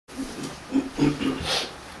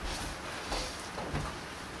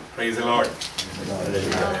Praise the Lord.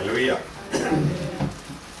 Hallelujah.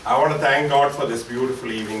 I want to thank God for this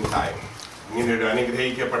beautiful evening time. ഇങ്ങനെ ഒരു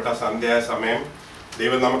അനുഗ്രഹിക്കപ്പെട്ട സന്ധ്യാ സമയം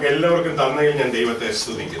ദൈവം നമുക്ക് എല്ലാവർക്കും തന്നതിൽ ഞാൻ ദൈവത്തെ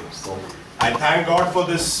സ്തുതിക്കുന്നു. I thank God for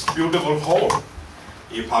this beautiful home.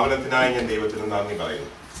 ഈ ഭവനത്തിനായി ഞാൻ ദൈവത്തിന് നന്ദി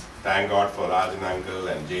പറയുന്നു. Thank God for Rajan uncle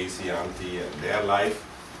and JC auntie and their life.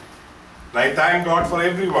 And I thank God for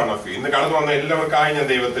every one of you. ഇന്ന് കടന്നു വന്ന എല്ലാവർക്കായി ഞാൻ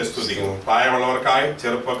ദൈവത്തെ സ്തുതിക്കുന്നു. പ്രായമുള്ളവർക്കായി,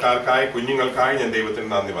 ചെറുപ്പക്കാർക്കായി, കുഞ്ഞുങ്ങൾക്കായി ഞാൻ ദൈവത്തിന്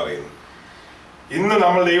നന്ദി പറയുന്നു. ഇന്ന്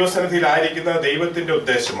നമ്മൾ ദൈവസന്നിധിയിലായിരിക്കുന്ന ദൈവത്തിന്റെ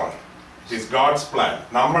ഉദ്ദേശമാണ്. It is God's plan.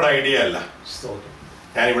 നമ്മുടെ ഐഡിയ അല്ല.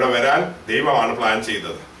 ഞാൻ ഇവിടെ വരാൻ ദൈവമാണ് പ്ലാൻ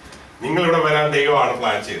ചെയ്തത്. നിങ്ങൾ ഇവിടെ വരാൻ ദൈവമാണ്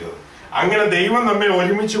പ്ലാൻ ചെയ്തത്. അങ്ങനെ ദൈവം നമ്മെ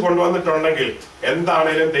ഒരുമിച്ച് കൊണ്ടുവന്നിട്ടുണ്ടെങ്കിൽ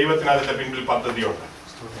എന്താണേലും ദൈവത്തിന് അതിന്റെ പിന്നിൽ പദ്ധതിയുണ്ട്.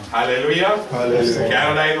 ഹല്ലേലൂയ.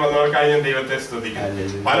 കാനഡയിൽ നിന്ന് വന്നവർക്കായി ഞാൻ ദൈവത്തെ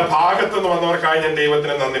സ്തുതിക്കുന്നു. പല ഭാഗത്തു നിന്ന് വന്നവർക്കായി ഞാൻ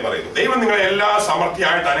ദൈവത്തിന് നന്ദി പറയുന്നു. ദൈവം നിങ്ങളെ എല്ലാ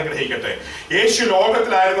സമൃദ്ധിയായിട്ട് അനുഗ്രഹിക്കട്ടെ. യേശു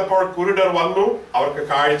ലോകത്തിലായിരുന്നപ്പോൾ കുരുടർ വന്നു, അവർക്ക്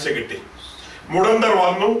കാഴ്ച കിട്ടി. മുടന്തർ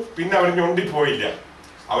വന്നു, പിന്നെ അവർ ഞൊണ്ടിപ്പോയില്ല,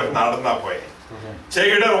 അവർ നടന്നാ പോയെ.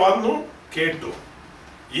 ചെകിടർ വന്നു, കേട്ടു.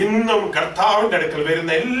 ഇന്നും കർത്താവിന്റെ അടുക്കൽ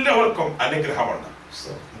വരുന്ന എല്ലാവർക്കും അനുഗ്രഹമുണ്ട്.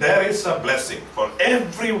 There is a blessing for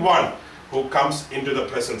everyone who comes into the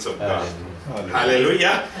presence of God.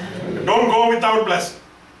 Hallelujah. Don't go without blessing.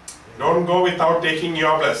 Don't go without taking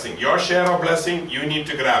your blessing. Your share of blessing, you need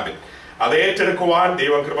to grab it. അത് ഏറ്റെടുക്കുവാൻ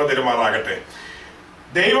ദൈവം കൃപ തരുമാറാകട്ടെ.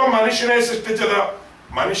 ദൈവം മനുഷ്യനെ സൃഷ്ടിച്ചത്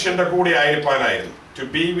മനുഷ്യന്റെ കൂടെ ആയിരിക്കാനായിരുന്നു. To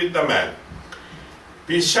be with the man.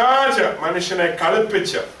 പിശാച് മനുഷ്യനെ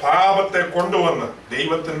കളിപ്പിച്ച് പാപത്തെ കൊണ്ടുവന്ന്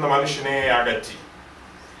ദൈവത്തിൽ നിന്ന് മനുഷ്യനെ അകറ്റി.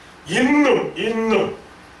 ഇന്നും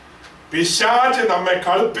പിശാച് നമ്മെ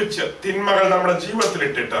കളിപ്പിച്ച് തിന്മകൾ നമ്മുടെ ജീവിതത്തിൽ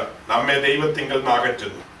ഇട്ടിട്ട് നമ്മെ ദൈവത്തിങ്കൽ നിന്ന്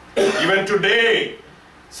അകറ്റുന്നു. Even today,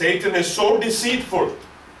 Satan is so deceitful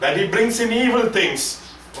that he brings in evil things,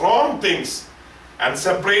 wrong things, and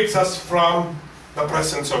separates us from the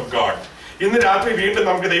presence of God. ഇന്ന് രാത്രി വീണ്ടും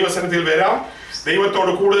നമുക്ക് ദൈവസന്നിധിയിൽ വരാം.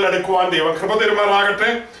 ദൈവത്തോട് കൂടുതൽ അടുക്കുവാൻ ദൈവം കൃപ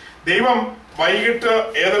തരുമാറാകട്ടെ. ദൈവം വൈകിട്ട്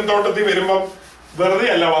ഏദൻ തോട്ടത്തിൽ വരുമ്പം വെറുതെ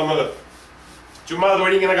അല്ല വന്നത്. ചുമ്മാ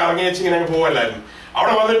അതുവഴി ഇങ്ങനെ കറങ്ങി വെച്ച് ഇങ്ങനെ പോവല്ലായിരുന്നു.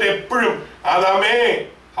 അവിടെ വന്നിട്ട് എപ്പോഴും ആദാമേ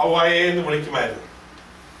ഹവ്വായേ എന്ന് വിളിക്കുമായിരുന്നു.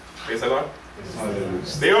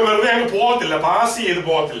 ദൈവം വെറുതെ അങ്ങ് പോകത്തില്ല, പാസ് ചെയ്ത്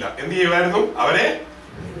പോകത്തില്ല. എന്ത് ചെയ്യുമായിരുന്നു? അവരെ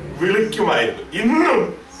വിളിക്കുമായിരുന്നു. ഇന്നും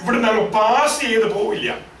ഇവിടുന്ന് അങ്ങ് പാസ് ചെയ്ത് പോവില്ല.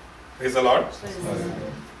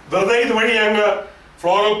 വെറുതെ ഇതുവഴി അങ്ങ്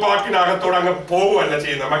ഫ്ലോറൽ പാർക്കിനകത്തോടെ അങ്ങ് പോവുകയല്ല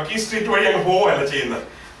ചെയ്യുന്നത്, മക്കി സ്ട്രീറ്റ് വഴി അങ്ങ് പോവുകയല്ല ചെയ്യുന്നത്.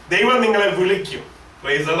 ദൈവം നിങ്ങളെ വിളിക്കും.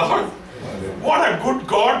 Praise the Lord. What a good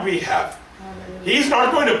God we have. He is not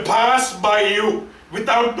going to pass by you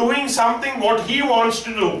without doing something what he wants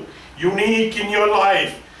to do, unique in your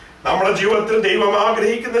life. നമ്മുടെ ജീവിതത്തിൽ ദൈവം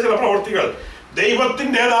ആഗ്രഹിക്കുന്ന ചില പ്രവൃത്തികൾ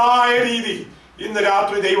ദൈവത്തിൻ്റെതായ രീതി ഇന്ന്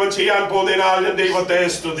രാത്രി ദൈവം ചെയ്യാൻ പോകുന്നതിനാൽ ഞാൻ ദൈവത്തെ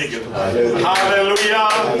സ്തുതിക്കുന്നു. Hallelujah,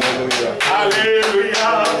 hallelujah,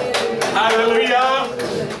 hallelujah.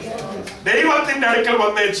 ദൈവത്തിന്റെ അടുക്കൽ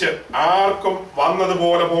വന്നേച്ച് ആർക്കും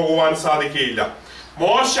വന്നതുപോലെ പോകുവാൻ സാധിക്കുകയില്ല.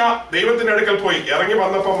 മോശ ദൈവത്തിന്റെ അടുക്കൽ പോയി ഇറങ്ങി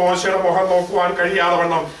വന്നപ്പോ മോശയുടെ മുഖം നോക്കുവാൻ കഴിയാതെ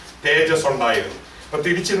വണ്ണം തേജസ് ഉണ്ടായിരുന്നു. അപ്പൊ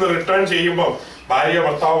തിരിച്ചിന്ന് റിട്ടേൺ ചെയ്യുമ്പോൾ ഭാര്യ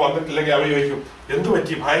ഭർത്താവ് വന്നിട്ടില്ലെങ്കിൽ അവർ ചോദിക്കും, എന്തു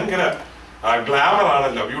പറ്റി? ഭയങ്കര ഗ്ലാമർ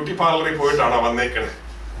ആണല്ലോ, ബ്യൂട്ടി പാർലറിൽ പോയിട്ടാണോ വന്നേക്കണേ?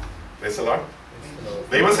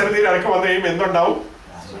 ദൈവസന്നിധിയിൽ അടുക്ക വന്നു കഴിയുമ്പോൾ എന്തുണ്ടാവും?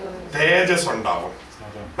 തേജസ് ഉണ്ടാവും.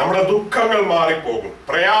 നമ്മുടെ ദുഃഖങ്ങൾ മാറിപ്പോകും,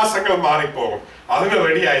 പ്രയാസങ്ങൾ മാറിപ്പോകും. അതിന്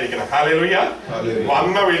റെഡി ആയിരിക്കണം. ഹല്ലേലൂയ.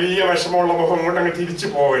 വന്ന വലിയ വിഷമമുള്ള മുഖം കൊണ്ട് അങ്ങ് തിരിച്ചു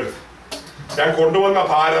പോകരുത്. ഞാൻ കൊണ്ടുവന്ന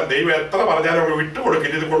ഭാരം ദൈവം എത്ര പറഞ്ഞാലും അങ്ങ്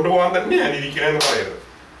വിട്ടുകൊടുക്കില്ല, ഇത് കൊണ്ടുപോകാൻ തന്നെ ഞാൻ ഇരിക്കണേന്ന് പറയരുത്.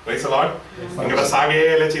 നിങ്ങളുടെ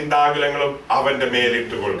സകല ചിന്താകുലങ്ങളും അവന്റെ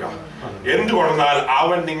മേലിട്ട് കൊടുക്കാം. എന്തുകൊണ്ടെന്നാൽ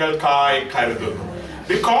അവൻ നിങ്ങൾക്കായി കരുതുന്നു.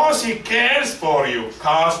 Because he cares for you,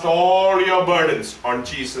 cast all your burdens on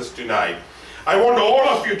Jesus tonight. I want all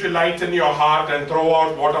of you to lighten your heart and throw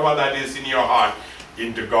out whatever that is in your heart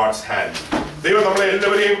into God's hand. ദൈവം നമ്മളെ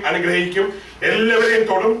എല്ലാവരെയും അനുഗ്രഹിക്കും, എല്ലാവരെയും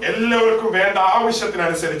തൊടും. എല്ലാവർക്കും വേണ്ട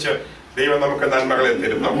ആവശ്യത്തിനനുസരിച്ച് ദൈവം നമുക്ക് നന്മകളെ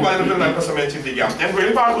തരും. നമുക്ക് അതിനൊരു അല്പസമയം ചിന്തിക്കാം. ഞാൻ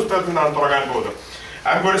വെളിപാട് പുസ്തകത്തിൽ നിന്നാണ് തുടങ്ങാൻ പോകുന്നത്.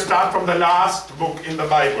 I'm going to start from the last book in the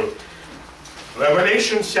Bible.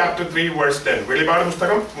 Revelation chapter 3 verse 10. വെളിപാട്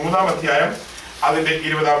പുസ്തകം 3-ാം അധ്യായം അതിന്റെ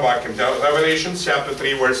 20-ാം വാക്യം. Revelation chapter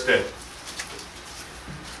 3 verse 10.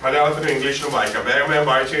 മലയാളത്തിലും ഇംഗ്ലീഷിലും വായിക്കാം. വേഗം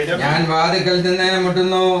വായിച്ചു കഴിഞ്ഞാൽ, ഞാൻ വാതിൽക്കൽ നിന്ന്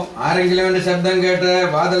മുട്ടുന്നു. ആരെങ്കിലും എന്റെ ശബ്ദം കേട്ട്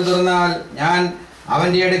വാതിൽ തുറന്നാൽ ഞാൻ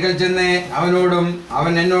അവന്റെ അടുക്കൽ ചെന്ന് അവനോടും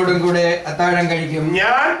അവൻ എന്നോടും കൂടെ അത്താഴം കഴിക്കും.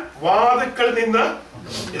 ഞാൻ വാതിൽക്കൽ നിന്ന്,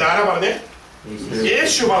 ഇതാരാ പറഞ്ഞേ?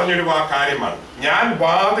 യേശു പറഞ്ഞൊരു കാര്യമാണ്. ഞാൻ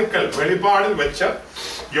വാതിൽക്കൽ, വെളിപാടിൽ വെച്ച്,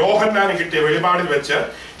 യോഹന്നാന് കിട്ടിയ വെളിപാടിൽ വെച്ച്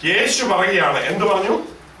യേശു പറയുകയാണ്. എന്ത് പറഞ്ഞു?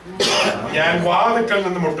 ഞാൻ വാതിൽക്കൽ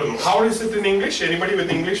നിന്ന് മുട്ടുന്നു. How is it in English? Anybody with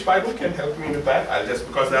English Bible can help me with that? I'll just,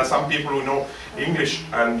 because there are some people who know English,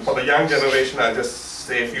 and for the young generation I'll just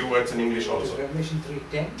say a few words in English also. Revelation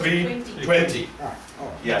 3:10. 3:20. Oh.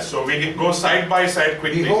 Yes, so we can go side by side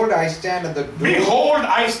quickly. Behold, I stand at the door Behold,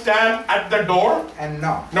 I stand at the door. and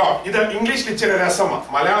knock. No, ഇത് ഇംഗ്ലീഷിൽ ഇച്ചിരി രസമാണ്.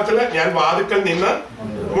 മലയാളത്തില് ഞാൻ വാതിക്കൽ നിന്ന്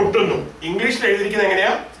മുട്ടുന്നു. ഇംഗ്ലീഷിൽ എഴുതിയിരിക്കുന്നത്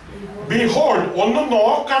എങ്ങനെയാ? Behold, ഒന്ന്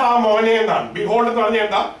നോക്കടാ മോനെ എന്നാണ്. Behold എന്ന് പറഞ്ഞാൽ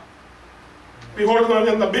എന്താ? Behold എന്ന്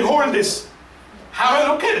പറഞ്ഞാൽ എന്താ? Behold this. Have a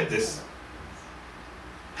look at this.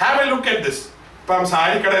 Have a look at this. ഇപ്പം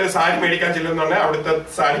സാരിക്കടയിൽ സാരി മേടിക്കാൻ ചെല്ലുന്നുണ്ടെങ്കിൽ അവിടുത്തെ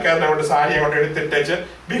സാരിക്കാരൻ അങ്ങോട്ട് സാരി അങ്ങോട്ട് എടുത്തിട്ടേച്ച്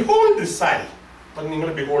behold this സാരി. അപ്പം നിങ്ങൾ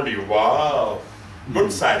behold you. Wow. Good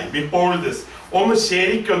sari. Behold this. ഒന്ന്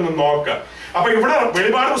ശരിക്കൊന്ന് നോക്ക്. അപ്പൊ ഇവിടെ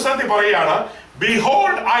വെളിപാട് പുസ്തകത്തിൽ പറയുകയാണ്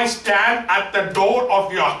behold I stand at the door of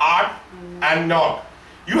your heart and knock.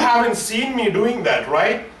 You haven't seen me doing that,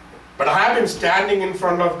 right? But I have been standing in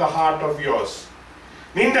front of the heart of yours.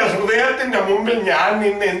 നിന്റെ ഹൃദയത്തിന്റെ മുമ്പിൽ ഞാൻ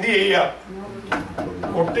നിന്ന് എന്ത് ചെയ്യുക?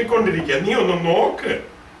 കൊട്ടിക്കൊണ്ടിരിക്കുക. നീ ഒന്ന് നോക്ക്.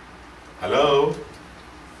 Hello,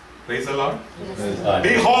 praise the Lord.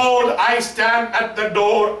 Behold I stand at the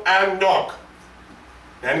door and knock.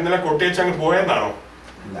 ഞാൻ ഇന്നലെ കൊട്ടിവെച്ച് അങ്ങ് പോയെന്നാണോ?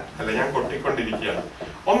 അല്ല, ഞാൻ കൊട്ടിക്കൊണ്ടിരിക്കുകയാണ്.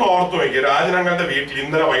 ഒന്ന് ഓർത്തു നോക്കിയ രാജനങ്ങളുടെ വീട്ടിൽ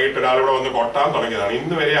ഇന്നലെ വൈകിട്ട് ഒരാളിവിടെ വന്ന് കൊട്ടാൻ തുടങ്ങിയതാണ്.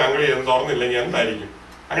 ഇന്ന് വരെ അങ്ങൾ തുറന്നില്ലെങ്കിൽ എന്തായിരിക്കും?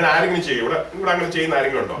 അങ്ങനെ ആരെങ്കിലും ചെയ്യും? ഇവിടെ അങ്ങനെ ചെയ്യുന്ന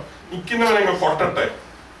ആരെങ്കിലും ഉണ്ടോ? നിൽക്കുന്നവനങ്ങ് കൊട്ടട്ടെ.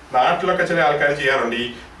 നാട്ടിലൊക്കെ ചില ആൾക്കാർ ചെയ്യാറുണ്ട്. ഈ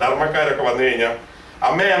ധർമ്മക്കാരൊക്കെ വന്നു കഴിഞ്ഞാൽ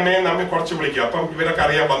അമ്മയെ നമ്മെ കുറച്ച് വിളിക്കും. അപ്പം ഇവരൊക്കെ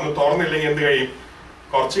അറിയാൻ വന്ന് തുറന്നില്ലെങ്കിൽ എന്ത് കഴിയും?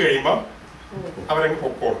 കുറച്ച് കഴിയുമ്പം അവരങ്ങ്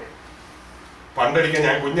പൊക്കോളും. പണ്ടൊരിക്കൽ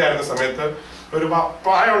ഞാൻ കുഞ്ഞായിരുന്ന സമയത്ത് ഒരു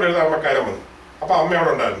പ്രായമുള്ള ഒരു ധർമ്മക്കാരൻ വന്നു. അപ്പൊ അമ്മ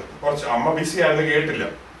അവിടെ ഉണ്ടായിരുന്നു. കുറച്ച് അമ്മ ബിസി ആയിരുന്നു, കേട്ടില്ല.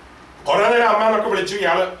 കുറെ നേരം അമ്മ എന്നൊക്കെ വിളിച്ചു.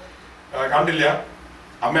 ഇയാള് കണ്ടില്ല.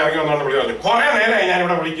 അമ്മ ഇറങ്ങി വന്നോണ്ട് വിളി പറഞ്ഞു, കുറെ നേരമായി ഞാൻ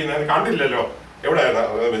ഇവിടെ വിളിക്കുന്നത്, കണ്ടില്ലല്ലോ. എവിടെയായിരുന്നു?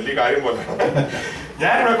 അത് വലിയ കാര്യം പോലെ.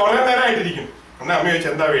 ഞാനിവിടെ കുറെ നേരമായിട്ടിരിക്കും. എന്നാ അമ്മ ചോദിച്ചു,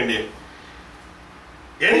 എന്താ വേണ്ടിയത്?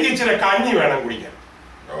 എനിക്ക് ഇച്ചിരി കഞ്ഞി വേണം കുടിക്കാൻ.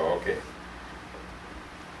 ഓക്കെ.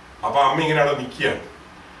 അപ്പൊ അമ്മ ഇങ്ങനെ അവിടെ നിൽക്കുകയാണ്.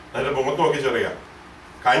 എന്നിട്ട് മുഖത്ത് നോക്കി ചെറിയ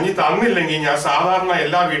കഞ്ഞി തന്നില്ലെങ്കിൽ ഞാൻ സാധാരണ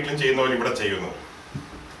എല്ലാ വീട്ടിലും ചെയ്യുന്ന പോലെ ഇവിടെ ചെയ്യുന്നത്.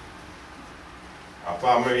 അപ്പൊ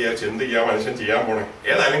അമ്മ വിചാരിച്ചു, എന്ത് ചെയ്യാൻ മനുഷ്യൻ ചെയ്യാൻ പോണേ?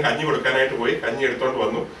 ഏതായാലും കഞ്ഞി കൊടുക്കാനായിട്ട് പോയി. കഞ്ഞി എടുത്തോണ്ട്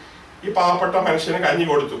വന്നു. ഈ പാവപ്പെട്ട മനുഷ്യന് കഞ്ഞി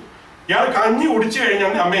കൊടുത്തു. ഇയാൾ കഞ്ഞി കുടിച്ചു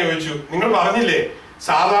കഴിഞ്ഞാൽ അമ്മ ചോദിച്ചു, നിങ്ങൾ പറഞ്ഞില്ലേ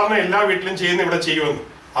സാധാരണ എല്ലാ വീട്ടിലും ചെയ്യുന്ന ഇവിടെ ചെയ്യുമെന്ന്,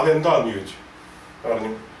 അതെന്താന്ന് ചോദിച്ചു.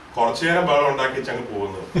 പറഞ്ഞു, കുറച്ചു നേരം ബഹളം ഉണ്ടാക്കി അങ്ങ്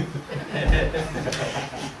പോകുന്നത്.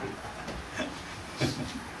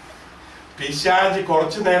 പിശാചി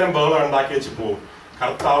കുറച്ചു നേരം ബഹളം ഉണ്ടാക്കി വെച്ച് പോകും.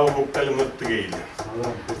 കർത്താവ് മുട്ടൽ നിർത്തുകയില്ല.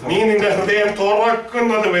 നീ നിന്റെ ഹൃദയം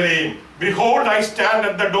തുറക്കുന്നത് വരെയും behold I stand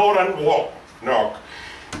at the door and knock.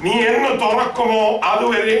 നീ എന്ന് തുറക്കുമോ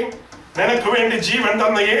അതുവരെയും നിനക്ക് വേണ്ടി ജീവൻ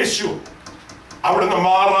തന്ന യേശു അവിടുന്ന്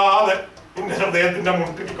മാറാതെ നിന്റെ ഹൃദയത്തിന്റെ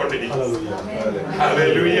മുട്ടിക്കൊണ്ടിരിക്കും.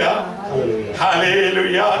 Hallelujah,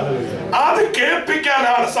 hallelujah. അത്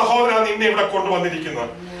കേൾപ്പിക്കാനാണ് സഹോദര നിന്നെ ഇവിടെ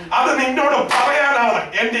കൊണ്ടുവന്നിരിക്കുന്നത്. അത് നിന്നോട് പറയാനാണ്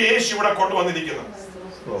എന്റെ യേശു ഇവിടെ കൊണ്ടുവന്നിരിക്കുന്നത്.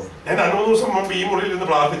 ഞാൻ 2 ദിവസം മുമ്പ് ഈ മുറിയിൽ നിന്ന്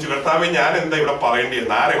പ്രാർത്ഥിച്ചു, കർത്താവേ ഞാൻ എന്താ ഇവിടെ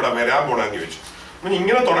പറയേണ്ടിയെന്ന്, ആരെ ഇവിടെ വരാൻ പോണെന്ന് ചോദിച്ചു. അപ്പൊ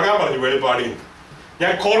ഇങ്ങനെ തുടങ്ങാൻ പറഞ്ഞു വെളിപാടിൽ.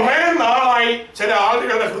 ഞാൻ കുറെ നാളായി ചില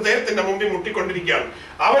ആളുകളുടെ ഹൃദയത്തിന്റെ മുമ്പിൽ മുട്ടിക്കൊണ്ടിരിക്കുകയാണ്.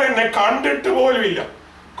 അവരെന്നെ കണ്ടിട്ട് പോലും ഇല്ല.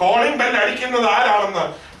 കോളിംഗ് ബെൽ അടിക്കുന്നത് ആരാണെന്ന്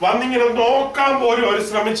വന്നിങ്ങനെ നോക്കാൻ പോലും അവർ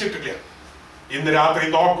ശ്രമിച്ചിട്ടില്ല. ഇന്ന് രാത്രി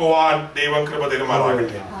നോക്കുവാൻ ദൈവം കൃപ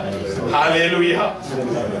തരുമാറാകട്ടെ. Hallelujah,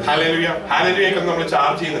 hallelujah. ഹല്ലേലൂയക്ക് നമ്മൾ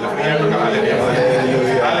ചാർജ് ചെയ്യുന്നില്ല. ഫ്രീ ആയിട്ട് hallelujah,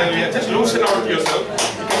 hallelujah. Just loosen out yourself.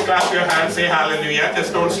 You can clap your hands, say hallelujah.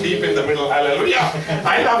 Just don't sleep in the middle. Hallelujah.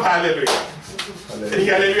 I love hallelujah.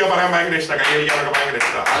 എനിക്ക് ഹല്ലേലൂയ പറയാൻ ഭയങ്കര ഇഷ്ടമാണ്. കൈയടിക്കാനൊക്കെ ഭയങ്കര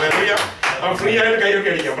ഇഷ്ടമാണ്. ഹല്ലേലൂയ. അപ്പോൾ ഫ്രീ ആയിട്ട് കൈയൊക്കെ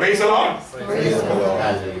അടിക്കാം. Praise the Lord.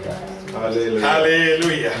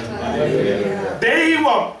 ഹല്ലേലൂയ.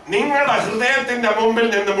 ദൈവം നിങ്ങളുടെ ഹൃദയത്തിന്റെ മുമ്പിൽ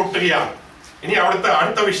നിന്ന് മുട്ടുകയാണ്. ഇനി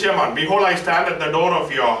അടുത്ത വിഷയമാണ്. Behold I stand at the door of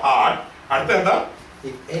your heart. അടുത്ത എന്താ?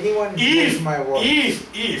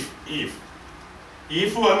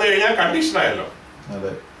 If വന്നു കഴിഞ്ഞാൽ കണ്ടീഷൻ ആയല്ലോ.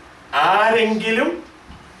 ആരെങ്കിലും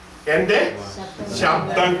എന്റെ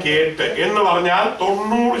ശബ്ദം കേട്ട് എന്ന് പറഞ്ഞാൽ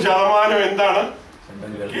 90% എന്താണ്?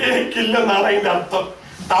 കേൾക്കില്ലെന്നാണ് അതിന്റെ അർത്ഥം.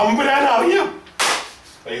 തമ്പുരാൻ അറിയാം.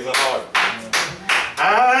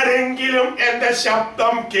 ആരെങ്കിലും എന്റെ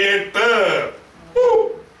ശബ്ദം കേട്ട്.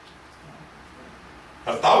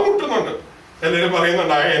 കർത്താവ് മുട്ടുന്നുണ്ട്. എല്ലാവരും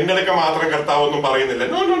പറയുന്നുണ്ട് എന്റെ അടുക്ക മാത്രം കർത്താവ് ഒന്നും പറയുന്നില്ല.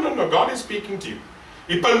 No, no, no, no. God is speaking to you.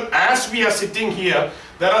 ഇപ്പോൾ as we are sitting here,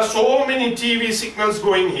 there are so many TV signals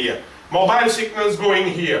going here, mobile signals going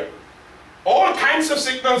here. All kinds of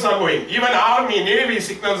signals are going. Even army, navy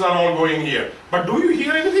signals are all going here. But do you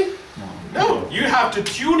hear anything? No. You have to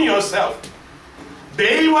tune yourself.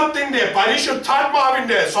 ദൈവത്തിന്റെ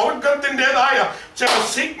പരിശുദ്ധാത്മാവിന്റെ സ്വർഗത്തിൻ്റെതായ ചില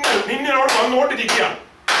signal നിന്നോട് വന്നുകൊണ്ടിരിക്കുകയാണ്.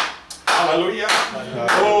 Hallelujah.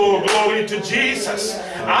 Oh, glory to Jesus.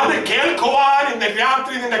 അത് കേൾക്കുവാൻ ഇന്ന്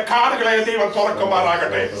രാത്രി നിന്റെ കാതുകളെ ദൈവം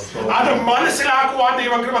തുറക്കുമാറാകട്ടെ. അത് മനസ്സിലാക്കുവാൻ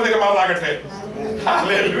ദൈവം കൃപ തരുമാറാകട്ടെ.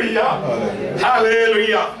 Hallelujah.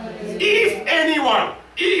 Hallelujah. If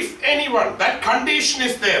anyone, that condition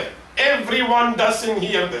is there. Everyone doesn't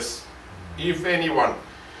hear this. If anyone.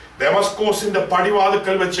 ദമസ്കോസിന്റെ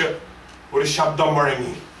പടിവാതിക്കൽ വെച്ച് ഒരു ശബ്ദം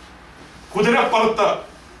മുഴങ്ങി. കുതിരപ്പുറത്ത്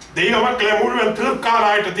ദൈവമക്കളെ മുഴുവൻ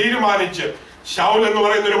തീർക്കാനായിട്ട് തീരുമാനിച്ച് ശൗൽ എന്ന്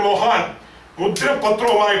പറയുന്ന ഒരു മഹാൻ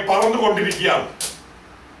മുദ്രപത്രവുമായി പറന്നുകൊണ്ടിരിക്കുകയാണ്.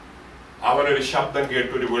 അവനൊരു ശബ്ദം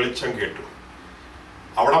കേട്ടു, ഒരു വെളിച്ചം കേട്ടു.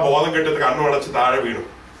 അവിടെ ബോധം കെട്ടത് കണ്ണുടച്ച് താഴെ വീണു.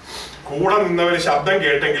 കൂടെ നിന്നവര് ശബ്ദം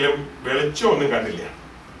കേട്ടെങ്കിലും വെളിച്ചമൊന്നും കണ്ടില്ല.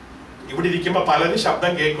 ഇവിടെ ഇരിക്കുമ്പോ പലരും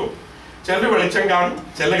ശബ്ദം കേൾക്കും. ചിലർ വെളിച്ചം കാണും,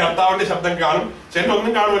 ചില കർത്താവിന്റെ ശബ്ദം കാണും,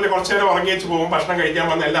 ചിലരൊന്നും കാണുമല്ലേ. കുറച്ചു നേരം ഉറങ്ങിയേച്ച് പോകും. ഭക്ഷണം കഴിക്കാൻ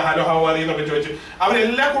വന്ന എല്ലാ ഹലോ ഹവാദി എന്നൊക്കെ ചോദിച്ചു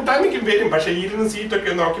അവരെല്ലാ കൂട്ടായ്മയ്ക്കും വരും. പക്ഷെ ഇരുന്ന് സീറ്റൊക്കെ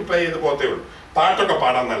ഒന്ന് ഓക്യുപ്പൈ ചെയ്ത് പോത്തേ ഉള്ളൂ. പാട്ടൊക്കെ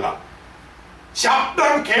പാടാന്നല്ല,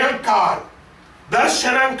 ശബ്ദം കേൾക്കാൻ,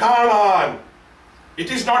 ദർശനം കാണാൻ.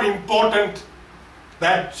 It is not important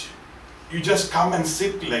that you just come and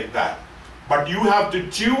sit like that, but you have to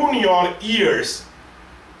tune your ears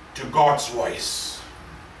to God's voice.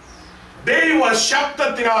 ദൈവ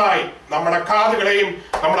ശബ്ദത്തിനായി നമ്മുടെ കാതുകളെയും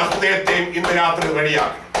നമ്മുടെ ഹൃദയത്തെയും ഇന്ന് രാത്രി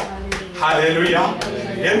റെഡിയാക്കണം. ഹല്ലേലൂയ.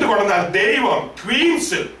 എന്തുകൊണ്ടെന്നാൽ ദൈവം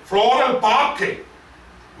ക്വീൻസിൽ, ഫ്ലോറൽ പാർക്കിൽ,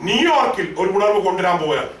 ന്യൂയോർക്കിൽ ഒരു ഉണർവ് കൊണ്ടുവരാൻ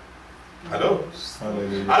പോവുകയാണ്. ഹലോ,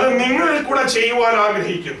 അത് നിങ്ങളിൽ കൂടെ ചെയ്യുവാൻ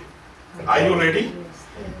ആഗ്രഹിക്കുന്നു. Are you ready?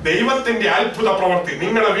 ദൈവത്തിന്റെ അത്ഭുത പ്രവൃത്തി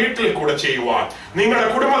നിങ്ങളുടെ വീട്ടിൽ കൂടെ ചെയ്യുവാൻ, നിങ്ങളുടെ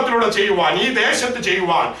കുടുംബത്തിലൂടെ ചെയ്യുവാൻ, ഈ ദേശത്ത്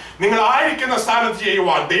ചെയ്യുവാൻ, നിങ്ങൾ ആയിരിക്കുന്ന സ്ഥാനത്ത്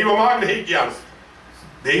ചെയ്യുവാൻ ദൈവം ആഗ്രഹിക്കുകയാണ്.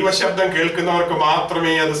 ദൈവശബ്ദം കേൾക്കുന്നവർക്ക്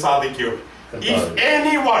മാത്രമേ അത് സാധിക്കൂ. If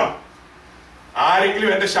anyone, ആരെങ്കിലും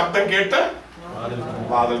എന്റെ ശബ്ദം കേട്ട്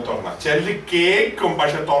വാതിൽ തുറന്ന, ചിലര് കേൾക്കും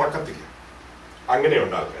പക്ഷെ തുറക്കത്തില്ല.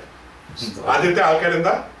 അങ്ങനെയുണ്ട് ആൾക്കാർ. ആദ്യത്തെ ആൾക്കാർ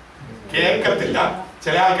എന്താ? കേൾക്കത്തില്ല.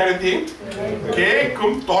 ചില ആൾക്കാർ എന്ത് ചെയ്യും?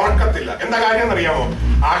 കേൾക്കും, തുറക്കത്തില്ല. എന്താ കാര്യം എന്നറിയാമോ?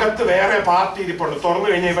 അകത്ത് വേറെ പാർട്ടി ഇരിപ്പുണ്ട്. തുറന്നു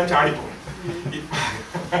കഴിഞ്ഞാൽ ഇവൻ ചാടിപ്പോകും.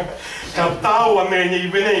 കർത്താവ് വന്നു കഴിഞ്ഞാൽ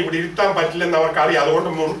ഇവനെ ഇവിടെ ഇരുത്താൻ പറ്റില്ലെന്ന് അവർക്കറിയാം. അതുകൊണ്ട്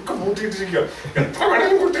മുറുക്ക പൂട്ടിയിട്ടിരിക്കുക. എത്ര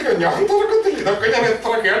വേണമെങ്കിലും കുട്ടിക്കുക, ഞാൻ തുറക്കത്തില്ല. ഇതൊക്കെ ഞാൻ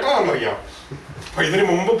എത്ര കേട്ടതാണെന്നറിയാം. അപ്പൊ ഇതിനു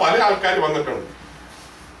മുമ്പ് പല ആൾക്കാർ വന്നിട്ടുണ്ട്.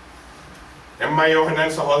 എം.ഐ. യോഹന്നാൻ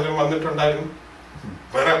സഹോദരൻ വന്നിട്ടുണ്ടായിരുന്നു,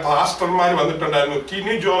 വേറെ പാസ്റ്റർമാർ വന്നിട്ടുണ്ടായിരുന്നു,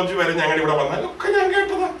 ടിനി ജോർജ് വരെ ഞങ്ങളുടെ ഇവിടെ വന്നാൽ ഒക്കെ ഞാൻ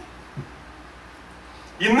കേട്ടതാ.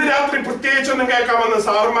 ഇന്ന് രാത്രി പ്രത്യേകിച്ചൊന്നും കേൾക്കാമെന്ന്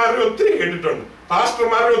സാറുമാരെ ഒത്തിരി കേട്ടിട്ടുണ്ട്,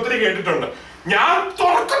 പാസ്റ്റർമാരെ ഒത്തിരി കേട്ടിട്ടുണ്ട്. ഞാൻ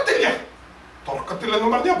തുറക്കത്തില്ലെന്ന്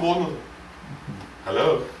പറഞ്ഞാ പോകുന്നത്. Hello,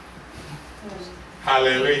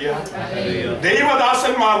 hallelujah.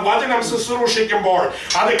 ദൈവദാസന്മാർ വചനം ശുശ്രൂഷിക്കുമ്പോൾ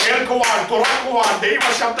അത് കേൾക്കുവാൻ, തുറക്കുവാൻ ദൈവ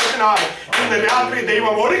ശബ്ദത്തിനായി ഇന്ന് രാത്രി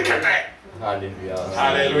ദൈവം ഒരുക്കട്ടെ.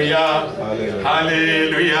 Hallelujah,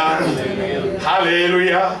 hallelujah,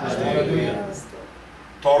 hallelujah.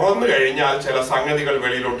 തുറന്നു കഴിഞ്ഞാൽ ചില സംഗതികൾ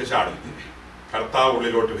വെളിയിലോട്ട് ചാടും. കർത്താവ്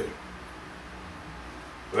ഉള്ളിലോട്ട് വരും.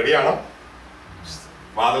 റെഡിയാണോ?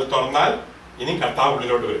 വാതിൽ തുറന്നാൽ ഇനി കർത്താവ്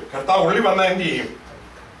ഉള്ളിലോട്ട് വരും. കർത്താവ് ഉള്ളിൽ വന്നാൽ എന്ത് ചെയ്യും?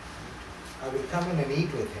 I will come and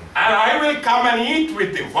eat with him. And I will come and eat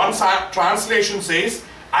with him. One translation says,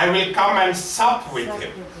 I will come and sup with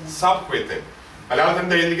him. Sup with him. മലയാളത്തിൽ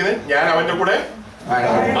എന്താ എഴുതിയിരിക്കുന്നത്? ഞാൻ അവന്റെ കൂടെ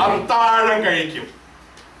അത്താഴം കഴിക്കും.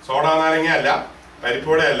 സോഡാ നാരങ്ങ അല്ല,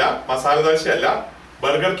 പരിപ്പുവട അല്ല, മസാല ദോശ അല്ല,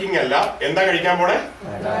 ബർഗർ കിങ് അല്ല. എന്താ കഴിക്കാൻ പോണേ?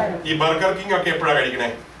 ഈ ബർഗർ കിങ് ഒക്കെ എപ്പോഴാ കഴിക്കണേ?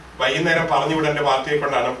 വൈകുന്നേരം പറഞ്ഞു വിടേണ്ട പാർട്ടിയെ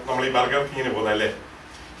കൊണ്ടാണ് നമ്മൾ ഈ ബർഗർ കിങ്ങിന് പോകുന്നത് അല്ലേ?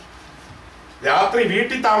 രാത്രി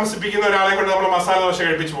വീട്ടിൽ താമസിപ്പിക്കുന്ന ഒരാളെ കൊണ്ട് നമ്മൾ മസാല ദോശ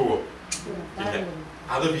കഴിപ്പിച്ചു പോകുമോ? ഇല്ല.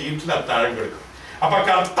 അത് വീട്ടിൽ അത്താഴം കൊടുക്കും. അപ്പൊ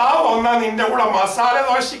കർത്താവ് വന്നാൽ നിന്റെ കൂടെ മസാല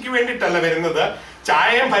ദോശയ്ക്ക് വേണ്ടിയിട്ടല്ല വരുന്നത്,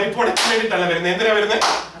 ചായയും പരിപ്പുടയ്ക്ക് വേണ്ടിയിട്ടല്ല വരുന്നത്. എന്തിനാ വരുന്നത്?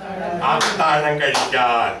 അത്താഴം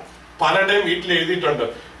കഴിക്കാൻ. പലരുടെയും വീട്ടിൽ എഴുതിയിട്ടുണ്ട്,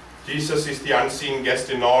 Jesus is the unseen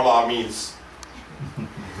guest in all our meals.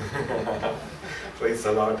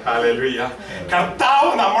 കർത്താവ്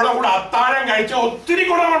നമ്മുടെ കൂടെ അത്താഴം കഴിച്ച ഒത്തിരി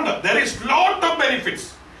ഗുണമുണ്ട്. There is lot of benefits.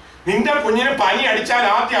 നിന്റെ കുഞ്ഞിന് പനി അടിച്ചാൽ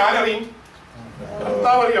ആദ്യം ആരറിയും?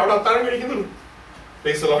 കർത്താവ് അറിയും. അവിടെ അത്താഴം കഴിക്കുന്നുണ്ട്.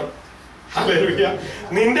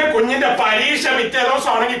 നിന്റെ കുഞ്ഞിന്റെ പരീക്ഷ പിറ്റേ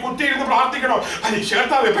ദിവസം ആണെങ്കിൽ കുത്തിയിരുന്ന് പ്രാർത്ഥിക്കണോ? പരീക്ഷ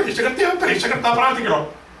കർത്താവ് പ്രാർത്ഥിക്കണോ?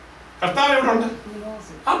 കർത്താവ് എവിടെ ഉണ്ട്?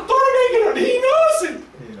 അത്താഴം കഴിക്കുന്നുണ്ട്. He knows it.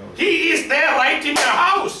 He is there right in your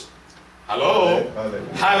house. Hello,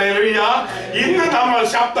 hallelujah. ഇന്ന് നമ്മൾ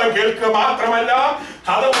ശബ്ദം കേൾക്കുക മാത്രമല്ല,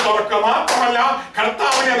 കതവ് തുറക്കുക മാത്രമല്ല,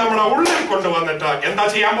 കർത്താവിനെ നമ്മുടെ ഉള്ളിൽ കൊണ്ടുവന്നിട്ട് എന്താ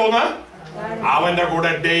ചെയ്യാൻ പോകുന്നത്? അവന്റെ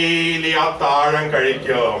കൂടെ ഡെയിലി അത്താഴം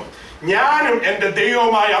കഴിക്കും. ഞാനും എന്റെ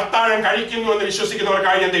ദൈവവുമായി അത്താഴം കഴിക്കുന്നു എന്ന്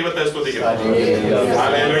വിശ്വസിക്കുന്നവർക്കായി ഞാൻ ദൈവത്തെ സ്തുതിക്കുന്നു.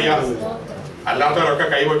 ഹല്ലേലൂയ. അല്ലാത്തവരൊക്കെ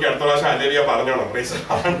കൈവക്കി അടുത്ത പ്രാവശ്യം ഹല്ലേലൂയ പറഞ്ഞോണം.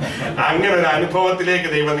 അങ്ങനെ ഒരു അനുഭവത്തിലേക്ക്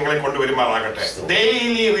ദൈവം നിങ്ങളെ കൊണ്ടുവരുമാറാകട്ടെ.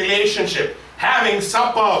 Daily relationship, having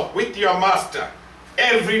supper with your master.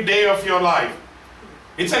 every day of your life.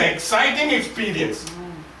 It's an exciting experience.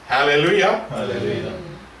 Hallelujah. Hallelujah.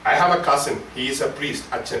 I have a cousin. He is a priest,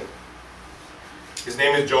 Achan. His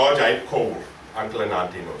name is George I. Cole. Uncle and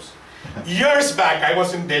auntie knows. Years back, I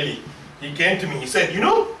was in Delhi. He came to me. He said, you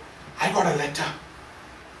know, I got a letter.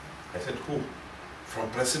 I said, who? From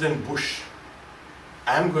President Bush.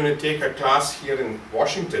 I'm going to take a class here in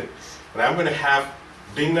Washington, and I'm going to have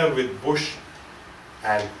dinner with Bush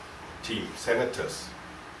and team, senators.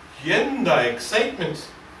 Yenda excitement.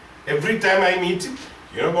 Every time I meet him,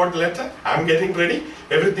 you know about the letter? I'm getting ready.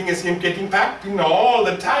 Everything is him getting packed. You know, all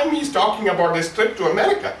the time he's talking about his trip to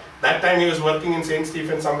America. That time he was working in St.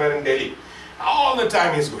 Stephen somewhere in Delhi. All the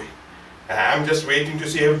time he's going. And I'm just waiting to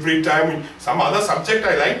see every time some other subject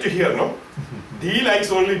I like to hear, no? He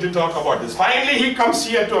likes only to talk about this. Finally he comes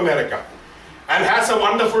here to America and has a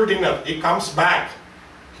wonderful dinner. He comes back.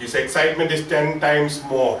 His excitement is 10 times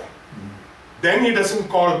more. Then he doesn't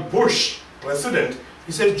call Bush president.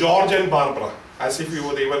 He says George and Barbara. As if they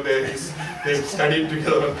were there, they studied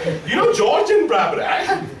together. You know, George and Barbara. I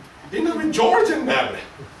had dinner with George and Barbara.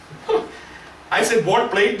 I said, what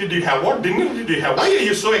plate did you have? What dinner did you have? Why are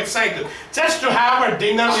you so excited? Just to have a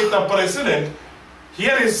dinner with the president.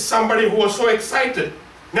 Here is somebody who was so excited.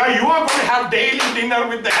 Now you are going to have daily dinner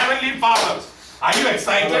with the Heavenly Father. Are you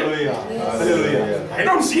excited? Hallelujah. Hallelujah. I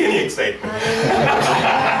don't see any excitement.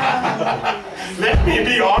 Let me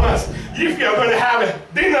be honest. If you're going to have a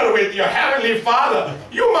dinner with your Heavenly Father,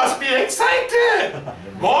 you must be excited.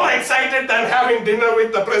 More excited than having dinner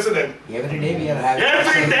with the president. Every day we are having.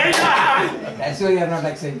 Every day you are having. That's why we are not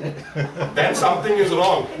excited. Then something is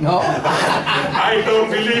wrong. No. I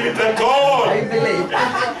don't believe it at all. I believe.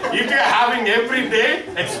 If you are having every day,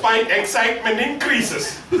 excitement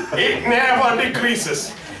increases. It never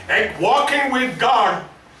decreases. And walking with God,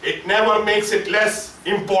 it never makes it less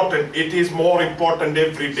important. It is more important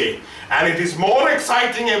every day. And it is more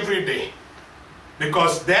exciting every day.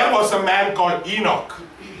 Because there was a man called Enoch.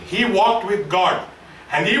 He walked with God.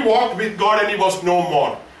 And he walked with God and he was no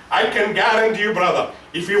more. I can guarantee you, brother,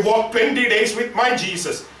 if you walk 20 days with my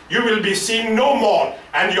Jesus, you will be seen no more.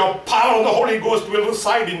 And your power of the Holy Ghost will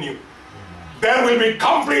reside in you. There will be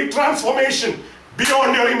complete transformation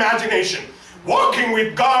beyond your imagination. Walking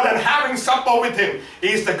with God and having supper with Him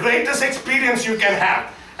is the greatest experience you can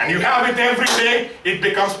have. And you have it every day, it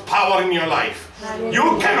becomes power in your life.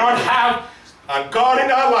 You cannot have a God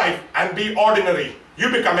in our life and be ordinary. You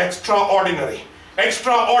become extraordinary.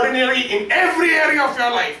 Extraordinary in every area of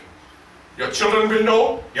your life. Your children will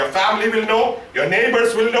know, your family will know, your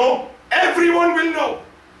neighbors will know, everyone will know.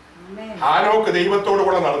 ഹാനോക്ക് ദൈവത്തോട്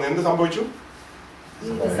കൂടെ നടന്നു. എന്ത് സംഭവിച്ചു?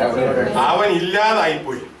 അവൻ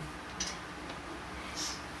ഇല്ലാതായിപ്പോയി.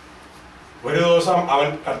 ഒരു ദിവസം അവൻ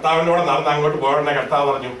കർത്താവിനോട് നടന്ന് അങ്ങോട്ട് പോകണ്ട. കർത്താവ്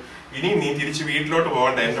പറഞ്ഞു, ഇനി നീ തിരിച്ച് വീട്ടിലോട്ട്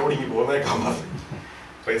പോകണ്ട, എന്നോട് ഇനി പോകുന്നേക്കാൻ പറഞ്ഞു.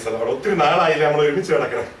 ഒത്തിരി നാളായില്ല നമ്മൾ ഒരുമിച്ച്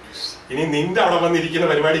കിടക്കണം. ഇനി നിന്റെ അവിടെ വന്നിരിക്കുന്ന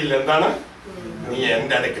പരിപാടിയില്ല. എന്താണ്? നീ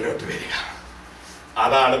എന്റെ അടുക്കിലോട്ട് വരിക.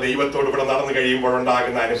 അതാണ് ദൈവത്തോട് കൂടെ നടന്നു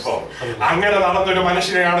കഴിയുമ്പോഴുണ്ടാകുന്ന അനുഭവം. അങ്ങനെ നടന്നൊരു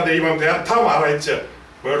മനുഷ്യനെയാണ് ദൈവം രഥം അറച്ച്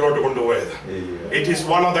മേളിലോട്ട് കൊണ്ടുപോയത്. It is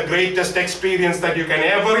one of the greatest experience that you can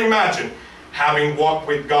ever imagine, having walked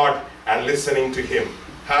with God and listening to Him.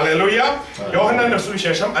 Hallelujah. യോഹന്നാന്റെ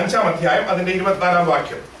സുവിശേഷം 5-ാം അധ്യായം അതിന്റെ 24-ാം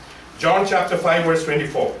വാക്യം. John chapter 5 verse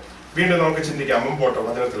 24. വീണ്ടും നമുക്ക് ചിന്തിക്കാം മുമ്പോട്ട്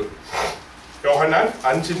വചനത്തിൽ. യോഹന്നാൻ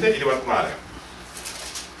 5:24.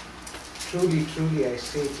 Truly, truly, I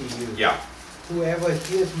say to you, whoever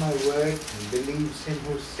hears my word and believes Him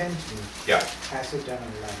who sent me has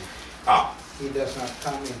eternal life. He does not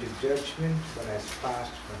come into judgment, but has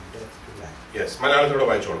passed from death to life. Yes, മലയാളത്തോടെ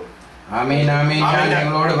വായിച്ചോളൂ. ആമീൻ ആമീൻ. ഞാൻ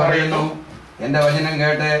നിങ്ങളോട് പറയുന്നു, എന്റെ വചനം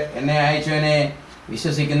കേട്ട് എന്നെ അയച്ചവനെ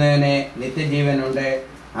വിശ്വസിക്കുന്നവനെ നിത്യജീവനുണ്ട്.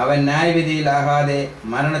 അവൻ ന്യായവിധിയിലാകാതെ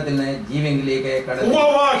മരണത്തിൽ നിന്ന് ജീവനിലേക്ക് കടന്നു.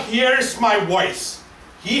 Whoever hears my voice,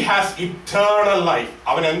 he has eternal life.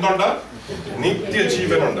 അവൻ എന്തുണ്ട്?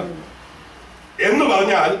 നിത്യജീവനുണ്ട്. എന്ന്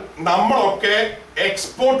പറഞ്ഞാൽ നമ്മളൊക്കെ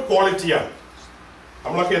എക്സ്പോർട്ട് ക്വാളിറ്റിയാണ്.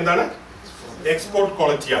 നമ്മളൊക്കെ എന്താണ്? എക്സ്പോർട്ട്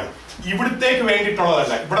ക്വാളിറ്റിയാണ്. ഇവിടത്തേക്ക്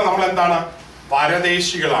വേണ്ടിയിട്ടുള്ളതല്ല. ഇവിടെ നമ്മൾ എന്താണ്?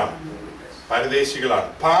 പരദേശികളാണ്. പരദേശികളാണ്.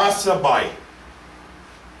 Passer by.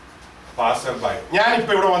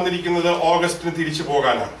 ഞാനിപ്പോ ഇവിടെ വന്നിരിക്കുന്നത് ഓഗസ്റ്റിന് തിരിച്ചു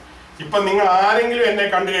പോകാനാണ്. ഇപ്പൊ നിങ്ങൾ ആരെങ്കിലും എന്നെ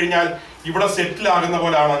കണ്ടു കഴിഞ്ഞാൽ ഇവിടെ സെറ്റിൽ ആകുന്ന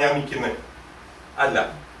പോലെയാണോ ഞാൻ നിൽക്കുന്നത്? അല്ല.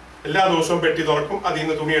 എല്ലാ ദിവസവും പെട്ടി തുറക്കും, അതിൽ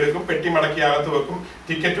നിന്ന് തുണി എടുക്കും, പെട്ടി മടക്കി അകത്ത് വെക്കും,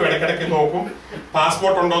 ടിക്കറ്റും ഇടയ്ക്കിടയ്ക്ക് നോക്കും,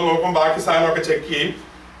 പാസ്പോർട്ട് ഉണ്ടോ എന്ന് നോക്കും, ബാക്കി സാധനമൊക്കെ ചെക്ക് ചെയ്യും,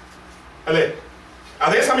 അല്ലേ?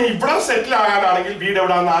 അതേസമയം ഇവിടെ സെറ്റിൽ ആകാനാണെങ്കിൽ വീട്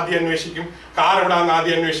എവിടാന്ന് ആദ്യം അന്വേഷിക്കും, കാർ എവിടാന്ന്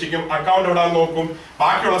ആദ്യം അന്വേഷിക്കും, അക്കൗണ്ട് എവിടാന്ന് നോക്കും,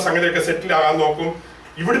 ബാക്കിയുള്ള സംഗതിയൊക്കെ സെറ്റിൽ ആകാൻ നോക്കും.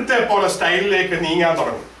 ഇവിടുത്തെ പോലെ സ്റ്റൈലിലേക്ക് നീങ്ങാൻ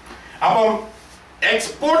തുടങ്ങും. അപ്പം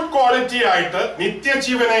എക്സ്പോർട്ട് ക്വാളിറ്റി ആയിട്ട്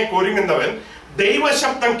നിത്യജീവനായി ഒരുങ്ങുന്നവൻ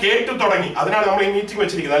ദൈവശബ്ദം കേട്ടു തുടങ്ങി. അതിനാണ് നമ്മൾ ഈ മീറ്റിംഗ്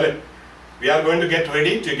വെച്ചിരിക്കുന്നത് അല്ലേ? We are going to get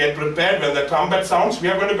ready to get prepared when the trumpet sounds. We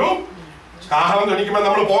are going to go. കാഹളം ധ്വനിക്കുമ്പോൾ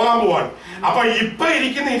നമ്മൾ പോകാൻ പോവാണ്. അപ്പൊ ഇപ്പൊ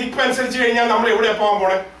ഇരിക്കുന്ന ഇരിപ്പനുസരിച്ച് കഴിഞ്ഞാൽ നമ്മൾ എവിടെ പോകാൻ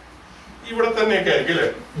പോണേ? ഇവിടെ തന്നെയൊക്കെ ആയിരിക്കും അല്ലേ?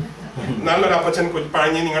 നല്ലൊരു അപ്പച്ചൻ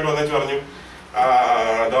പഴഞ്ഞി ഇങ്ങോട്ട് വന്നിട്ട് പറഞ്ഞു,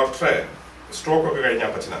 ഡോക്ടറെ സ്ട്രോക്ക് ഒക്കെ കഴിഞ്ഞ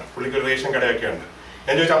അപ്പച്ചനാണ്, പുള്ളിക്ക് റേഷൻ കടയൊക്കെ ഉണ്ട്.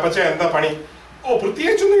 ഞാൻ ചോദിച്ചു, അപ്പച്ച എന്താ പണി? ഓ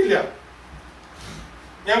പ്രത്യേകിച്ചൊന്നും ഇല്ല,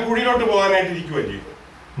 ഞാൻ കുഴിയിലോട്ട് പോകാനായിട്ട് ഇരിക്കുമല്ലേ.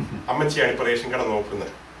 അമ്മച്ചിയാണ് ഇപ്പൊ റേഷൻ കട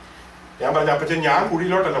നോക്കുന്നത്. ഞാൻ പറഞ്ഞു, അപ്പച്ചൻ ഞാൻ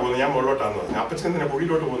കുഴിയിലോട്ടല്ല പോകുന്നത്, ഞാൻ മുകളിലോട്ടാന്ന് പറഞ്ഞു. അപ്പച്ചൻ എന്തിനാ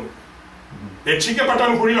കുഴിയിലോട്ട് പോകുന്നത്?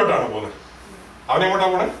 രക്ഷിക്കപ്പെട്ടവൻ കുഴിയിലോട്ടാണ് പോകുന്നത്. അവൻ എങ്ങോട്ടാ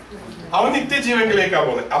പോണേ? അവൻ നിത്യജീവനിലേക്കാ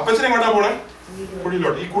പോകുന്നത്. അപ്പച്ചൻ എങ്ങോട്ടാ പോണേ?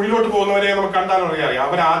 കുഴിയിലോട്ട്. ഈ കുഴിയിലോട്ട് പോകുന്നവരെ നമുക്ക് കണ്ടാൽ അറിയാം,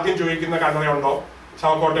 അവർ ആദ്യം ചോദിക്കുന്ന കണ്ണറയുണ്ടോ,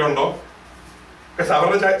 ശവക്കോട്ടയുണ്ടോ?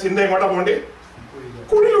 അവരുടെ ചിന്ത എങ്ങോട്ടാ പോകണ്ടേ?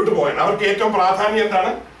 കുഴിയിലോട്ട് പോകാൻ. അവർക്ക് ഏറ്റവും പ്രാധാന്യം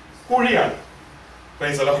എന്താണ്? കുഴിയാണ്.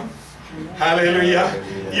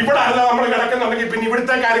 ഇവിടെ അല്ല നമ്മൾ കിടക്കുന്നുണ്ടെങ്കിൽ പിന്നെ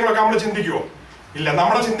ഇവിടുത്തെ കാര്യങ്ങളൊക്കെ നമ്മൾ ചിന്തിക്കുവോ? ഇല്ല.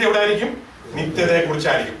 നമ്മുടെ ചിന്ത എവിടെ ആയിരിക്കും? നിത്യതയെ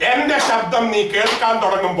കുറിച്ചായിരിക്കും. എന്റെ ശബ്ദം നീ കേൾക്കാൻ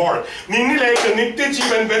തുടങ്ങുമ്പോൾ നിന്നിലേക്ക്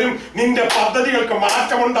നിത്യജീവൻ വരും. നിന്റെ പദ്ധതികൾക്ക്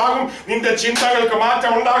മാറ്റമുണ്ടാകും, നിന്റെ ചിന്തകൾക്ക്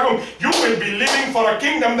മാറ്റമുണ്ടാകും. You will be living for A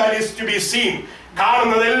kingdom that is to be seen.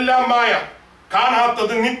 കാണുന്നതെല്ലാം മായ,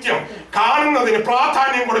 കാണാത്തത് നിത്യം. കാണുന്നതിന്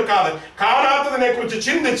പ്രാധാന്യം കൊടുക്കാതെ കാണാത്തതിനെ കുറിച്ച്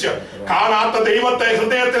ചിന്തിച്ച് കാണാത്ത ദൈവത്തെ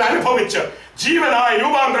ഹൃദയത്തിൽ അനുഭവിച്ച് ജീവനായി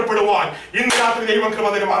രൂപാന്തരപ്പെടുവാൻ ഇന്ന് രാത്രി ദൈവം കൃപ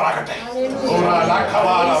തരുമാറാകട്ടെ.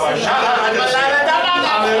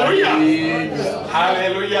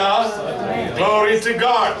 Glory to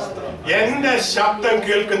God. എന്റെ ശബ്ദം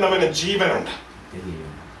കേൾക്കുന്നവന് ജീവനുണ്ട്,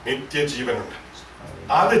 നിത്യജീവനുണ്ട്.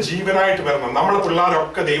 അത് ജീവനായിട്ട് വരണം. നമ്മളെ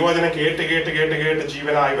പിള്ളേരൊക്കെ ദൈവവചനം കേട്ട് കേട്ട് കേട്ട് കേട്ട്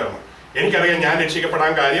ജീവനായി വരണം. എനിക്കറിയാം, ഞാൻ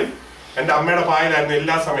രക്ഷിക്കപ്പെടാൻ കാര്യം എൻ്റെ അമ്മയുടെ പായലായിരുന്നു.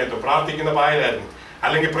 എല്ലാ സമയത്തും പ്രാർത്ഥിക്കുന്ന പായലായിരുന്നു,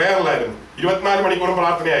 അല്ലെങ്കിൽ പ്രേയറിലായിരുന്നു. 24 മണിക്കൂറും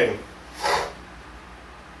പ്രാർത്ഥനയായിരുന്നു.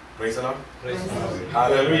 Praise the Lord.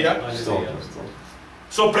 Hallelujah.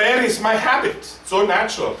 So prayer is my habit, so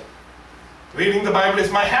natural. Reading the Bible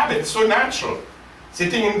is my habit, so natural.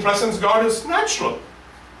 Sitting in presence of God is natural.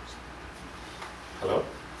 Hello?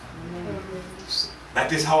 That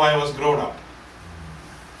is how I was grown up.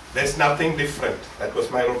 There's nothing different. That was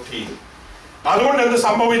my routine. അതുകൊണ്ട് എന്ത്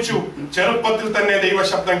സംഭവിച്ചു? ചെറുപ്പത്തിൽ തന്നെ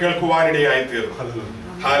ദൈവശബ്ദം കേൾക്കുവാനിടയായി തീർന്നു.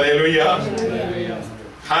 Hallelujah,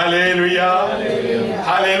 hallelujah,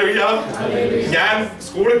 hallelujah. ഞാൻ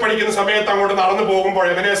സ്കൂളിൽ പഠിക്കുന്ന സമയത്ത് അങ്ങോട്ട് നടന്നു പോകുമ്പോൾ,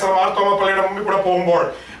 എബനേസർ മാർത്തോമ പള്ളിയുടെ മുമ്പിൽ കൂടെ പോകുമ്പോൾ,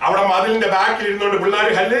 അവിടെ മതിലിന്റെ ബാക്കിൽ ഇരുന്നുകൊണ്ട് പിള്ളേർ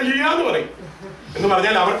ഹല്ലേലൂയ എന്ന് പറയും. എന്ന്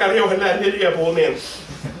പറഞ്ഞാൽ അവർക്കറിയോ ഹല്ലേലൂയ പോകുന്നതെന്ന്.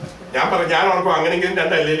 ഞാൻ ഓർക്കും അങ്ങനെയെങ്കിലും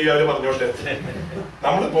 2 ഹല്ലേലൂയ അവർ പറഞ്ഞോട്ടെ.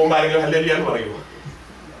 നമ്മൾ പോകുമ്പോൾ ആരെങ്കിലും ഹല്ലേലൂയ എന്ന് പറയുമോ?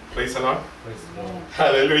 Praise the Lord.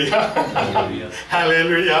 Hallelujah.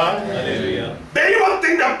 Hallelujah.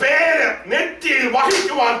 ദൈവത്തിന്റെ പേര് നെറ്റിയിൽ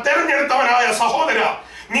വഹിക്കുവാൻ തെരഞ്ഞെടുത്തവനായ സഹോദര,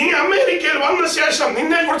 നീ അമേരിക്കയിൽ വന്ന ശേഷം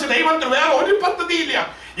നിന്നെ കുറിച്ച് ദൈവത്തിന് വേറെ ഒരു പദ്ധതിയില്ല.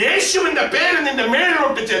 യേശുവിന്റെ പേര് നിന്റെ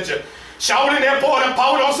മേളിലോട്ട് ചേച്ച് ശൗലിനെ പോലെ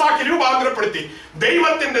പൗലോസാക്കി രൂപാന്തരപ്പെടുത്തി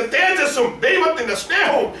ദൈവത്തിന്റെ തേജസ്സും ദൈവത്തിന്റെ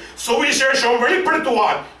സ്നേഹവും സുവിശേഷവും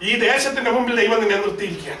വെളിപ്പെടുത്തുവാൻ ഈ ദേശത്തിന്റെ മുമ്പിൽ ദൈവം നിന്നെ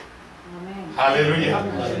നിർത്തിയിരിക്കുകയാണ്.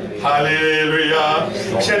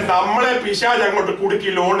 പക്ഷെ നമ്മളെ പിശാച് അങ്ങോട്ട് കുടുക്കി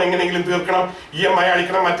ലോൺ എങ്ങനെയെങ്കിലും തീർക്കണം, EMI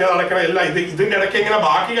അടിക്കണം, മറ്റേത് അടക്കണം, എല്ലാം ഇതിന്റെ ഇടയ്ക്ക് എങ്ങനെ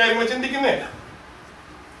ബാക്കി കാര്യങ്ങൾ ചിന്തിക്കുന്നേ?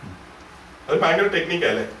 അത് ഭയങ്കര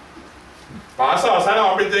ടെക്നിക്കല്ലേ. മാസം അവസാനം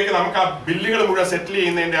ആവുമ്പോഴത്തേക്ക് നമുക്ക് ആ ബില്ലുകൾ മുഴുവൻ സെറ്റിൽ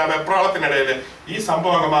ചെയ്യുന്നതിന്റെ ആ വെപ്രാളത്തിനിടയിൽ ഈ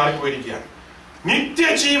സംഭവം അങ്ങ് മാറിപ്പോയിരിക്കുകയാണ്.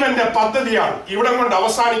 നിത്യജീവന്റെ പദ്ധതിയാണ് ഇവിടം കൊണ്ട്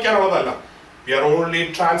അവസാനിക്കാനുള്ളതല്ല. We are only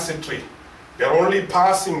transitory. We are only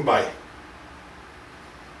passing by.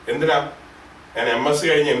 എന്തിനാ? ഞാൻ MSc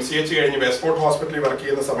കഴിഞ്ഞ് MCH കഴിഞ്ഞ് വെസ്റ്റ്ഫോർട്ട് ഹോസ്പിറ്റലിൽ വർക്ക്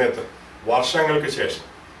ചെയ്യുന്ന സമയത്ത് വർഷങ്ങൾക്ക് ശേഷം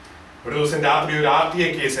ഒരു ദിവസം രാത്രി ഒരു RTA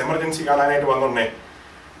കേസ് എമർജൻസി കാണാനായിട്ട് വന്നോണ്ടേ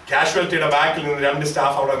കാഷ്വാലിറ്റിയുടെ ബാക്കിൽ നിന്ന് 2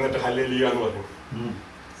 സ്റ്റാഫ് അവിടെ നിന്നിട്ട് ഹല്ലേലൂയ എന്ന് പറഞ്ഞു.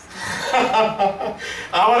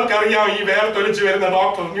 അവർക്കറിയാം ഈ വേർത്തൊലിച്ച് വരുന്ന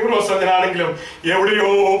ഡോക്ടർ ന്യൂറോ സർജൻ ആണെങ്കിലും എവിടെയോ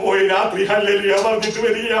പോയി രാത്രി ഹല്ലേലൂയ പറഞ്ഞിട്ട്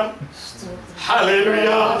വരിക. ഹല്ലേലൂയ.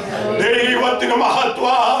 ദൈവത്തിന്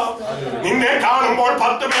മഹത്വം. നിന്നെ കാണുമ്പോൾ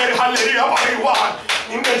 10 പേര് ഹല്ലേലൂയ പറയുവാൻ,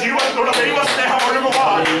 നിന്റെ ജീവിതത്തിലൂടെ ദൈവസ്നേഹം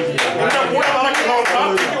ഒഴുകുവാൻ, നിന്റെ കൂടെ നടക്കുന്നവർ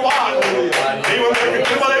പ്രാർത്ഥിക്കുവാൻ ദൈവം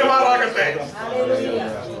കൃപ തരുമാറാകട്ടെ.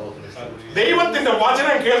 ദൈവത്തിന്റെ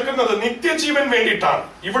വചനം കേൾക്കുന്നത് നിത്യജീവൻ വേണ്ടിയിട്ടാണ്,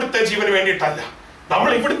 ഇവിടുത്തെ ജീവന് വേണ്ടിയിട്ടല്ല. നമ്മൾ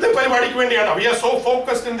ഇവിടുത്തെ പരിപാടിക്ക് വേണ്ടിയാണ്. We are so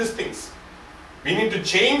focused in these things. We need to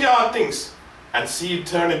change our things and see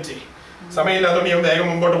eternity. സമയമില്ലാത്തതുകൊണ്ട് ഞാൻ വേഗം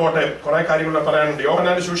മുമ്പോട്ട് പോട്ടെ. കുറെ കാര്യങ്ങൾ പറയാനുണ്ട്.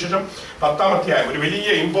 യോഹന്നാന്റെ സുവിശേഷം 10-ാം അധ്യായം ഒരു വലിയ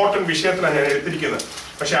ഇമ്പോർട്ടന്റ് വിഷയത്തിലാണ് ഞാൻ എടുത്തിരിക്കുന്നത്.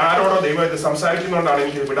 പക്ഷെ ആരോടോ ദൈവം ഇത് സംസാരിക്കുന്നതുകൊണ്ടാണ്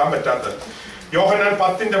എനിക്ക് വിടാൻ പറ്റാത്തത്. യോഹന്നാൻ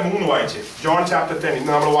 10:3 വായിച്ച്. ജോൺ ചാപ്റ്റർ 10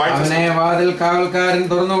 ഇന്ന് നമ്മൾ വായിച്ചു. വാതിൽ കാവൽക്കാരൻ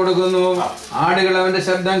തുറന്നു കൊടുക്കുന്നു, ആടുകൾ അവന്റെ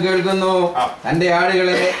ശബ്ദം കേൾക്കുന്നു, തന്റെ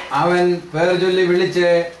ആടുകളെ അവൻ പേർ ചൊല്ലി വിളിച്ച്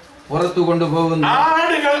പുറത്തു കൊണ്ടുപോകുന്നു.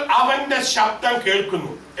 ആടുകൾ അവന്റെ ശബ്ദം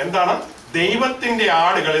കേൾക്കുന്നു. എന്താണ്? ദൈവത്തിന്റെ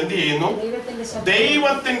ആടുകൾ എന്ത് ചെയ്യുന്നു?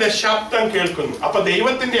 ദൈവത്തിന്റെ ശബ്ദം കേൾക്കുന്നു. അപ്പൊ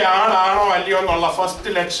ദൈവത്തിന്റെ ആടാണോ അല്ലയോ എന്നുള്ള ഫസ്റ്റ്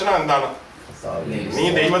ലക്ഷണം എന്താണ്? നീ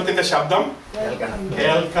ദൈവത്തിന്റെ ശബ്ദം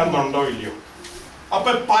കേൾക്കുന്നുണ്ടോ ഇല്ലയോ? അപ്പൊ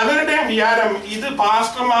പലരുടെയും വിചാരം ഇത്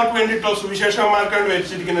പാസ്റ്റർമാർക്ക് വേണ്ടിയിട്ടോ സുവിശേഷന്മാർക്ക് വേണ്ടി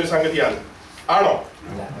വെച്ചിരിക്കുന്ന ഒരു സംഗതിയാണ്. ആണോ?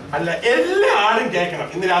 അല്ല, എല്ലാ ആടും കേൾക്കണം.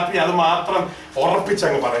 ഇന്ന് രാത്രി അത് മാത്രം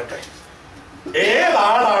ഉറപ്പിച്ചങ്ങ് പറയട്ടെ.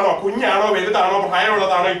 ഏതാടാണോ, കുഞ്ഞാണോ, വലുതാണോ,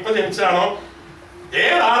 പ്രായമുള്ളതാണോ, ഇപ്പൊ ജനിച്ചതാണോ,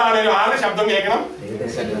 ഏതാണാണേലും ആരുടെ ശബ്ദം കേൾക്കണം?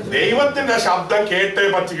 ദൈവത്തിന്റെ ശബ്ദം കേട്ടേ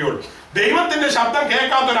പറ്റുകയുള്ളൂ. ദൈവത്തിന്റെ ശബ്ദം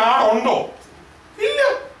കേൾക്കാത്ത ഒരാളുണ്ടോ? ഇല്ല.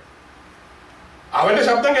 അവന്റെ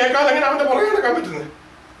ശബ്ദം കേൾക്കാതെ എങ്ങനെ അവന്റെ പുറകെ നടക്കാൻ പറ്റുന്നത്?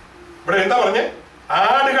 ഇവിടെ എന്താ പറഞ്ഞേ?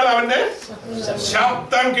 ആടുകൾ അവന്റെ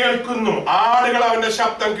ശബ്ദം കേൾക്കുന്നു. ആടുകൾ അവന്റെ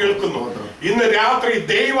ശബ്ദം കേൾക്കുന്നു. ഇന്ന് രാത്രി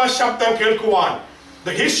ദൈവ ശബ്ദം കേൾക്കുവാൻ,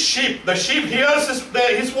 the sheep hears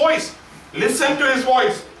his voice. Listen to his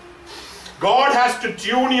voice. God has to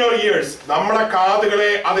tune your ears. നമ്മുടെ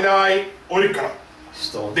കാതുകളെ അതിനായി ഒരുക്കണം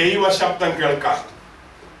ദൈവ ശബ്ദം കേൾക്കാൻ.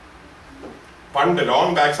 പണ്ട് long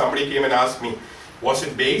back somebody came and asked me, was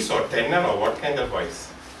it bass or tenor or what kind of voice?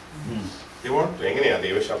 എങ്ങനെയാ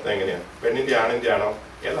ദൈവശബ്ദം? എങ്ങനെയാ? പെണ്ണിന്റെ ആണിന്റെ ആണോ?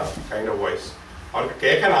 ഏതാ കൈൻഡ് ഓഫ് വോയിസ്? അവർക്ക്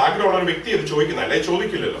കേൾക്കാൻ ആഗ്രഹമുള്ള ഒരു വ്യക്തി ഇത് ചോദിക്കുന്ന, അല്ലെ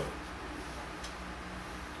ചോദിക്കില്ലല്ലോ.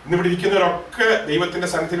 ഇന്നിവിടെ ഇരിക്കുന്നവരൊക്കെ ദൈവത്തിന്റെ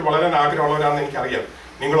സന്നിധിയിൽ വളരാൻ ആഗ്രഹമുള്ളവരാണെന്ന് എനിക്കറിയാം.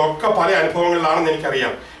 നിങ്ങളൊക്കെ പല അനുഭവങ്ങളിലാണെന്ന്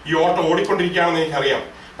എനിക്കറിയാം. ഈ ഓട്ടം ഓടിക്കൊണ്ടിരിക്കുകയാണെന്ന് എനിക്കറിയാം.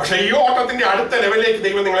 പക്ഷെ ഈ ഓട്ടത്തിന്റെ അടുത്ത ലെവലിലേക്ക്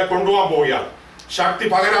ദൈവം നിങ്ങളെ കൊണ്ടുപോകാൻ പോവുകയാണ്. ശക്തി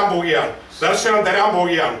പകരാൻ പോവുകയാണ്. ദർശനം തരാൻ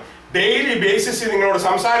പോവുകയാണ്. ഡെയിലി ബേസിസിൽ നിങ്ങളോട്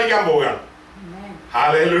സംസാരിക്കാൻ പോവുകയാണ്.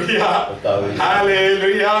 Hallelujah,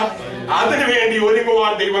 hallelujah. അതിനുവേണ്ടി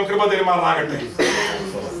ഒരുങ്ങുവാൻ ദൈവം കൃപ തരുമാറാകട്ടെ.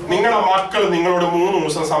 നിങ്ങളുടെ മക്കൾ നിങ്ങളോട് 3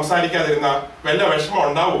 ദിവസം സംസാരിക്കാതിരുന്ന വല്ല വിഷമം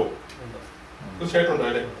ഉണ്ടാവുമോ? തീർച്ചയായിട്ടും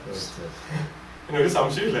ഉണ്ടാവില്ലേ? ഒരു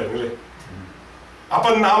സംശയമില്ലായിരുന്നു അല്ലേ? അപ്പൊ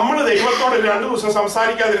നമ്മൾ ദൈവത്തോട് 2 ദിവസം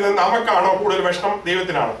സംസാരിക്കാതിരുന്നത് നമുക്കാണോ കൂടുതൽ വിഷമം?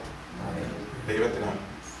 ദൈവത്തിനാണോ? ദൈവത്തിനാണ്.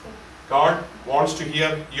 God wants to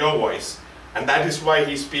hear your voice and that is why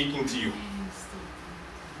he is speaking to you.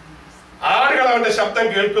 ആടുകൾ അവന്റെ ശബ്ദം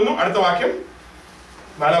കേൾക്കുന്നു. അടുത്ത വാക്യം,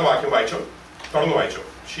 4ാം വാക്യം വായിച്ചോ, തുടർന്ന് വായിച്ചോ.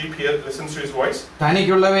 Sheep here listens to his voice.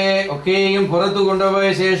 തനിക്കുള്ളവയെ ഒക്കെയും പുറത്തു കൊണ്ടുപോയ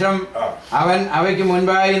ശേഷം അവൻ അവയ്ക്ക്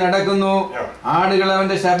മുൻപായി നടക്കുന്നു. ആടുകൾ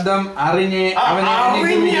അവന്റെ ശബ്ദം അറിഞ്ഞ് അവനെ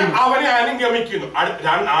അനുഗമിക്കുന്നു.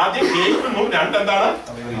 ആദ്യം കേൾക്കുന്നു, രണ്ടെന്താണ്?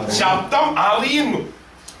 ശബ്ദം അറിയുന്നു.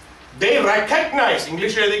 They recognize,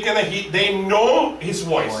 English എഴുതിക്കുന്ന they know his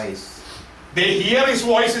voice. They hear his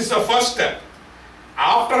voice is the first step.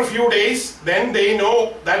 After a few days, then they know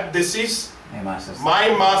that this is my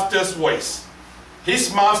master's voice. His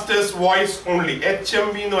master's voice only.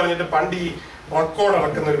 HMV എന്ന് പറഞ്ഞിട്ട് പണ്ട് ഈ record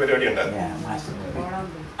ഇറക്കുന്ന ഒരു പരിപാടി ഉണ്ടായിരുന്നു.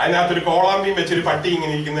 അതിനകത്തൊരു കോളാമ്പിയും വെച്ചൊരു പട്ടി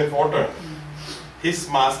ഇങ്ങനെ ഇരിക്കുന്ന ഫോട്ടോ ആണ്. His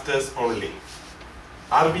master's only.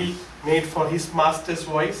 Are we made for his master's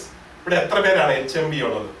voice? ഇവിടെ എത്ര പേരാണ് HMV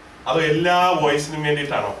ഉള്ളത്? അതോ എല്ലാ വോയിസിനും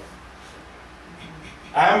വേണ്ടിയിട്ടാണോ?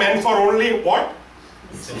 I am meant for only what?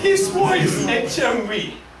 His voice. HMV.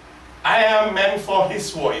 I am meant for his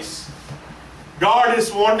voice. God is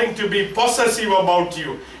wanting to be possessive about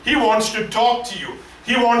you. He wants to talk to you.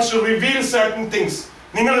 He wants to reveal certain things.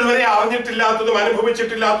 നിങ്ങൾ ഇതുവരെ അറിഞ്ഞിട്ടില്ലാത്തതും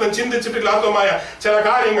അനുഭവിച്ചിട്ടില്ലാത്തതും ചിന്തിച്ചിട്ടില്ലാത്തതുമായ ചില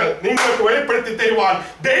കാര്യങ്ങൾ നിങ്ങൾക്ക് വെളിപ്പെടുത്തി തരുവാൻ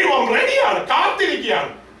ദൈവം റെഡിയാണ്,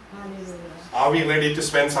 കാത്തിരിക്കുകയാണ്. Are we ready to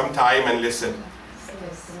spend some time and listen?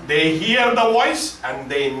 They hear the voice and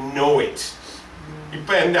they know it.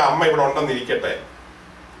 ഇപ്പൊ എന്റെ അമ്മ ഇവിടെ ഉണ്ടെന്നിരിക്കട്ടെ,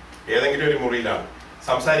 ഏതെങ്കിലും ഒരു മുറിയിലാണ്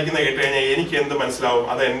സംസാരിക്കുന്ന കേട്ട് കഴിഞ്ഞാൽ എനിക്ക് എന്ത് മനസ്സിലാവും?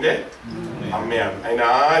 അത് എന്റെ അമ്മയാണ്.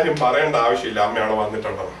 അതിനാരും പറയേണ്ട ആവശ്യമില്ല അമ്മയാണ്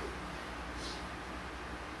വന്നിട്ടുണ്ടെന്ന്.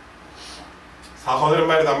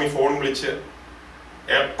 സഹോദരന്മാര് തമ്മിൽ ഫോൺ വിളിച്ച്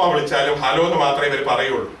എപ്പ വിളിച്ചാലും ഹലോ എന്ന് മാത്രമേ ഇവർ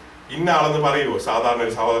പറയുള്ളൂ. ഇന്ന ആളെന്ന് പറയുമോ സാധാരണ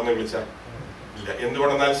ഒരു സഹോദരനെ വിളിച്ചാൽ? ഇല്ല.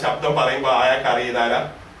 എന്തുകൊണ്ടെന്നാൽ ശബ്ദം പറയുമ്പോൾ അയാൾക്ക് അറിയതാരാ?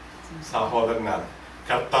 സഹോദരനാണ്.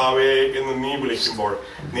 കർത്താവേ എന്ന് നീ വിളിക്കുമ്പോൾ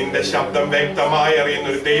നിന്റെ ശബ്ദം വ്യക്തമായി അറിയുന്ന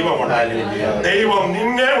ഒരു ദൈവമുണ്ട്. ദൈവം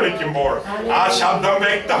നിന്നെ വിളിക്കുമ്പോൾ ആ ശബ്ദം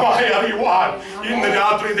വ്യക്തമായി അറിയുവാൻ ഇന്ന്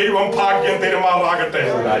രാത്രി ദൈവം ഭാഗ്യം തരുമാറാകട്ടെ.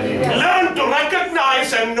 Learn to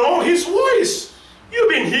recognize and know his voice.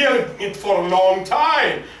 You've been hearing it for a long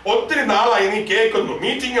time. ഒത്തിരി നാളായി നീ കേൾക്കുന്നു,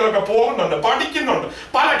 മീറ്റിങ്ങിലൊക്കെ പോകുന്നുണ്ട്, പഠിക്കുന്നുണ്ട്,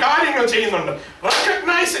 പല കാര്യങ്ങൾ ചെയ്യുന്നുണ്ട്.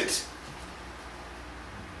 Recognize it.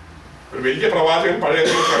 ഒരു വലിയ പ്രവാചകൻ പഴയ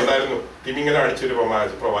ഉണ്ടായിരുന്നു, തിമിങ്ങനെ അടിച്ചൊരു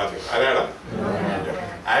പ്രവാചകൻ. ആരാണ്?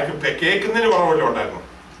 അയാൾക്ക് കേൾക്കുന്നതിന് കുറവല്ലോ ഉണ്ടായിരുന്നു?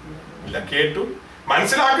 ഇല്ല. കേട്ടു,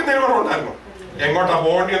 മനസ്സിലാക്കുന്നതിന് കുറവുണ്ടായിരുന്നു. എങ്ങോട്ടാ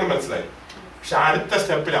പോകേണ്ടതെന്ന് മനസ്സിലായി. പക്ഷെ അടുത്ത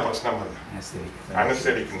സ്റ്റെപ്പിലാ പ്രശ്നം വന്നത്,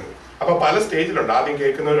 അനുസരിക്കുന്നത്. അപ്പൊ പല സ്റ്റേജിലുണ്ട്. ആദ്യം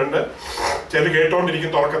കേൾക്കുന്നവരുണ്ട്, ചില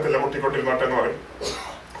കേട്ടോണ്ടിരിക്കും, തുറക്കത്തില്ല, മുട്ടിക്കൊണ്ടിരുന്നോട്ടെ എന്ന് പറയും.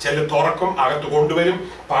 ചില തുറക്കും, അകത്ത് കൊണ്ടുവരും,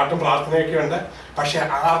 പാട്ടും പ്രാർത്ഥനയൊക്കെ ഉണ്ട്. പക്ഷെ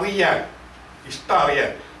അറിയാൻ, ഇഷ്ടം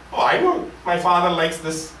അറിയാൻ, oh, I know my father likes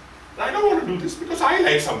this. I don't want to do this because I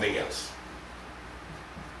like something else.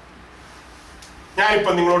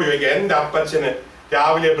 ഞാനിപ്പം നിങ്ങളോട് ചോദിക്കാം, എൻ്റെ അപ്പച്ചന്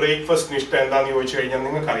രാവിലെ ബ്രേക്ക്ഫാസ്റ്റിന് ഇഷ്ടം എന്താന്ന് ചോദിച്ചു കഴിഞ്ഞാൽ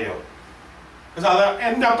നിങ്ങൾക്കറിയാമോ? അത്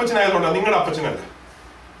എൻ്റെ അപ്പച്ചനായതുകൊണ്ടാണ്, നിങ്ങളുടെ അപ്പച്ചനല്ല.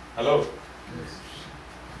 ഹലോ,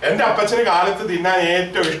 എൻ്റെ അപ്പച്ചന് കാലത്ത് തിന്നാൻ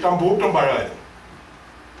ഏറ്റവും ഇഷ്ടം ബൂട്ടും പഴമായിരുന്നു.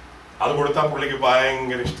 അത് കൊടുത്താൽ പുള്ളിക്ക്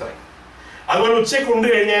ഭയങ്കര ഇഷ്ടമായി. അതുപോലെ ഉച്ചയ്ക്ക് കൊണ്ട്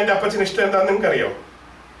കഴിഞ്ഞാൽ എൻ്റെ അപ്പച്ചന് ഇഷ്ടം എന്താന്ന് നിങ്ങൾക്കറിയാമോ?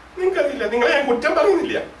 നിങ്ങൾക്കറിയില്ല. നിങ്ങളെ ഞാൻ കുറ്റം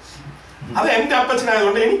പറയുന്നില്ല. അത് എൻ്റെ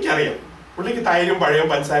അപ്പച്ചനായതുകൊണ്ട് എനിക്കറിയാം. പുള്ളിക്ക് തൈരും പഴയും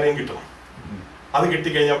പഞ്ചസാരയും കിട്ടണം. അത്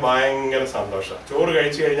കിട്ടിക്കഴിഞ്ഞാൽ ഭയങ്കര സന്തോഷമാണ്. ചോറ്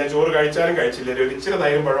കഴിച്ചു കഴിഞ്ഞാൽ, ചോറ് കഴിച്ചാലും കഴിച്ചില്ല, ഒരു ഇച്ചിരി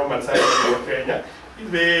തൈരും പഴവും പഞ്ചസാരയും കൊടുത്തു കഴിഞ്ഞാൽ ഇത്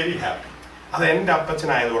വെരി ഹാപ്പി. അത് എൻ്റെ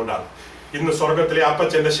അപ്പച്ചനായതുകൊണ്ടാണ്. ഇന്ന് സ്വർഗത്തിലെ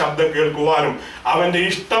അപ്പച്ചന്റെ ശബ്ദം കേൾക്കുവാനും അവന്റെ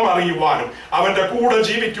ഇഷ്ടം അറിയുവാനും അവന്റെ കൂടെ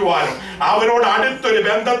ജീവിക്കുവാനും അവനോട് അടുത്തൊരു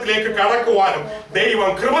ബന്ധത്തിലേക്ക് കടക്കുവാനും ദൈവം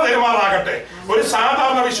കൃപ തരുമാറാകട്ടെ. ഒരു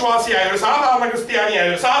സാധാരണ വിശ്വാസിയായ, ഒരു സാധാരണ ക്രിസ്ത്യാനിയായ,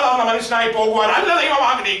 ഒരു സാധാരണ മനുഷ്യനായി പോകുവാൻ അല്ല ദൈവം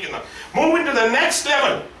ആഗ്രഹിക്കുന്നത്. Move in to the next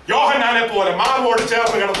level. യോഹന്നാനെ പോലെ മാർവോട്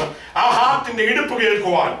ചേർന്ന് കിടന്ന് ആ ഹാർട്ടിന്റെ ഇടുപ്പ്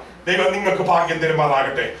കേൾക്കുവാൻ ദൈവം നിങ്ങൾക്ക് ഭാഗ്യം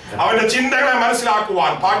തരുമാറാകട്ടെ. അവന്റെ ചിന്തകളെ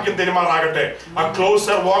മനസ്സിലാക്കുവാൻ ഭാഗ്യം തരുമാറാകട്ടെ. A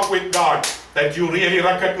closer walk with God, that you really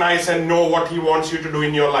recognize and know what He wants you to do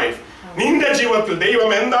in your life. നിന്റെ ജീവിതത്തിൽ ദൈവം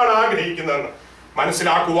എന്താണ് ആഗ്രഹിക്കുന്നതെന്ന്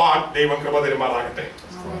മനസ്സിലാക്കുവാൻ ദൈവം കൃപ തരുമാറാകട്ടെ.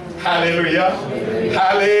 Hallelujah,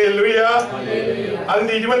 hallelujah.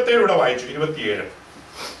 അതിന്റെ 27 വായിച്ചു. 27,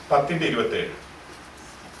 10:27.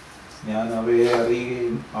 ഞാൻ അവയെ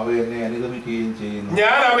അറിയുകയും അവ എന്നെ അനുഗമിക്കുകയും ചെയ്യുന്നു.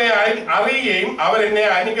 ഞാൻ അവയെ അറിയുകയും അവരെന്നെ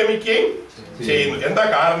അനുഗമിക്കുകയും ചെയ്യുന്നു. എന്താ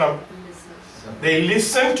കാരണം? They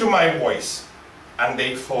listen to my voice and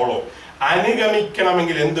they follow.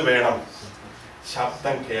 അനുഗമിക്കണമെങ്കിൽ എന്ത് വേണം?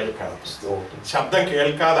 ശബ്ദം കേൾക്കണം. ശബ്ദം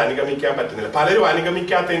കേൾക്കാതെ അനുഗമിക്കാൻ പറ്റുന്നില്ല. പലരും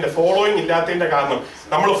അനുഗമിക്കാത്തതിന്റെ, ഫോളോയിങ് ഇല്ലാത്തതിന്റെ കാരണം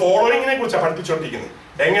നമ്മൾ ഫോളോയിങ്ങിനെ കുറിച്ചാണ് പഠിപ്പിച്ചുകൊണ്ടിരിക്കുന്നത്.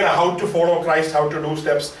 എങ്ങനെ how to follow Christ, how to do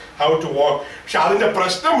steps, how to walk. പക്ഷെ അതിന്റെ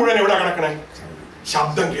പ്രശ്നം മുഴുവൻ എവിടെ കിടക്കണേ?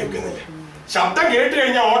 ശബ്ദം കേൾക്കുന്നില്ല. ശബ്ദം കേട്ട്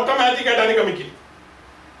കഴിഞ്ഞാൽ ഓട്ടോമാറ്റിക് ആയിട്ട് അനുഗമിക്കും.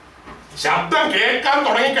 ശബ്ദം കേൾക്കാൻ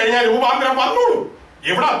തുടങ്ങിക്കഴിഞ്ഞാൽ രൂപാന്തരം വന്നോളൂ.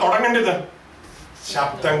 എവിടാ തുടങ്ങേണ്ടത്?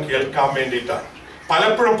 ശബ്ദം കേൾക്കാൻ വേണ്ടിയിട്ടാണ്.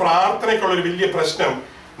 പലപ്പോഴും പ്രാർത്ഥനയ്ക്കുള്ള ഒരു വലിയ പ്രശ്നം,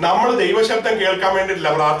 നമ്മൾ ദൈവശബ്ദം കേൾക്കാൻ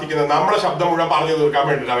വേണ്ടിയിട്ടില്ല പ്രാർത്ഥിക്കുന്നത്, നമ്മുടെ ശബ്ദം മുഴുവൻ പറഞ്ഞു തീർക്കാൻ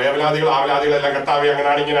വേണ്ടിയില്ല. വേവലാദികൾ ആവലാദികളെല്ലാം കർത്താവെ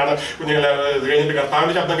അങ്ങനെയാണ് ഇങ്ങനെയാണ്, കുഞ്ഞുങ്ങളെ ഇത് കഴിഞ്ഞിട്ട്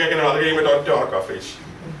കർത്താവിന്റെ ശബ്ദം കേൾക്കണം. അത് കഴിയുമ്പോൾ ഒറ്റ ഉറക്കാം ഫ്രഷ്.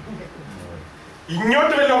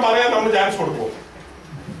 ഇങ്ങോട്ട് വല്ലതും പറയാൻ നമ്മൾ ചാൻസ് കൊടുക്കും.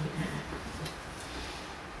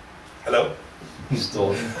 ഹലോ,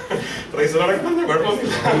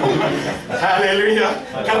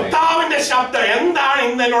 കർത്താവിന്റെ ശബ്ദം എന്താണ്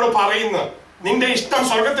ഇന്ന് എന്നോട് പറയുന്നത്? നിന്റെ ഇഷ്ടം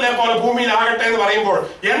സ്വർഗത്തിലെ പോലെ ഭൂമിയിലാകട്ടെ എന്ന് പറയുമ്പോൾ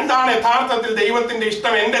എന്താണ് യഥാർത്ഥത്തിൽ ദൈവത്തിന്റെ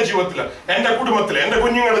ഇഷ്ടം എന്റെ ജീവിതത്തില്, എന്റെ കുടുംബത്തില്, എന്റെ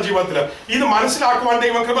കുഞ്ഞുങ്ങളുടെ ജീവിതത്തില്? ഇത് മനസ്സിലാക്കുവാൻ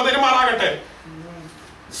ദൈവം കൃപ തരുമാറാകട്ടെ.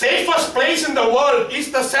 Safest place in the world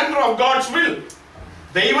is the centre of God's will.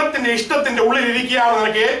 ദൈവത്തിന്റെ ഇഷ്ടത്തിന്റെ ഉള്ളിൽ ഇരിക്കുകയാണ്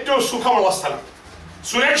നിനക്ക് ഏറ്റവും സുഖമുള്ള സ്ഥലം,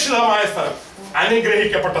 സുരക്ഷിതമായ സ്ഥലം,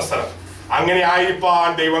 അനുഗ്രഹിക്കപ്പെട്ട സ്ഥലം. അങ്ങനെ ആയിരിക്കാൻ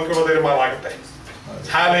ദൈവം കൃപ തരുമാറാകട്ടെ.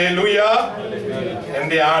 ഹല്ലേലൂയ.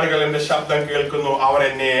 എന്റെ ആടുകൾ എന്റെ ശബ്ദം കേൾക്കുന്നു, അവർ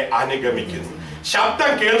എന്നെ അനുഗമിക്കുന്നു.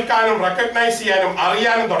 ശബ്ദം കേൾക്കാനും റെക്കഗ്നൈസ് ചെയ്യാനും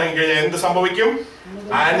അറിയാനും തുടങ്ങിക്കഴിഞ്ഞാൽ എന്ത് സംഭവിക്കും?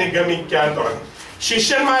 അനുഗമിക്കാൻ തുടങ്ങും.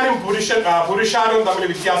 ശിഷ്യന്മാരും പുരുഷാരവും തമ്മിൽ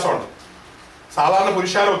വ്യത്യാസമുണ്ട്. സാധാരണ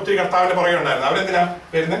പുരുഷാരം ഒത്തിരി കർത്താവിന്റെ പുറകെ ഉണ്ടായിരുന്നു. അവരെന്തിനാ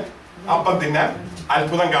വരുന്നത്? അപ്പം തിന്നാൻ,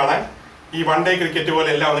 അത്ഭുതം കാണാൻ, ഈ വൺ ഡേ ക്രിക്കറ്റ് പോലെ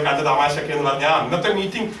എല്ലാം ഒന്ന് കണ്ട് തമാശക്കെ എന്ന് പറഞ്ഞാൽ അന്നത്തെ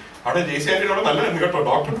മീറ്റിംഗ് അവിടെ ജെ സി ആന്റിയോട് നല്ലതായിരുന്നു കേട്ടോ.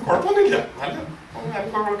 ഡോക്ടർക്ക് കുഴപ്പമൊന്നുമില്ല, നല്ല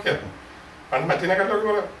അനുഭവങ്ങളൊക്കെയായിരുന്നു. മറ്റേനെക്കാട്ടൊക്കെ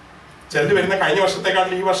പറയാം. ചിലർ വരുന്ന കഴിഞ്ഞ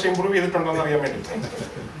വർഷത്തെക്കാട്ടിൽ ഈ വർഷം ഇമ്പ്രൂവ് ചെയ്തിട്ടുണ്ടോന്ന് അറിയാൻ വേണ്ടി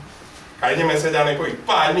കഴിഞ്ഞ മെസ്സേജ് ആണ്.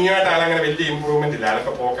 ഇപ്പൊ ആത്മീയമായിട്ട് ആളങ്ങനെ വലിയ ഇമ്പ്രൂവ്മെന്റ് ഇല്ല,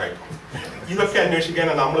 അതൊക്കെ പോക്കായിപ്പോ. ഇതൊക്കെ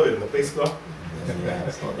അന്വേഷിക്കാനാണ് നമ്മൾ വരുന്നത്.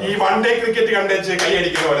 ഈ വൺ ഡേ ക്രിക്കറ്റ് കണ്ടേച്ച് കൈ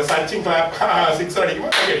അടിക്കുന്ന പോലെ സച്ചിൻ സിക്സർ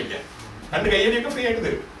അടിക്കുമ്പോൾ കൈ അടിക്കാൻ, രണ്ട് കൈയടിയൊക്കെ ഫ്രീ ആയിട്ട്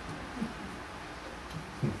തരും.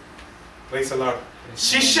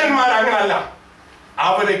 ശിഷ്യന്മാർ അങ്ങനല്ല.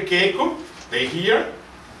 അവര് കേൾക്കും,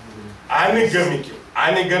 അനുഗമിക്കും,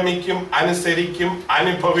 അനുഗമിക്കും, അനുസരിക്കും,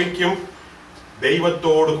 അനുഭവിക്കും,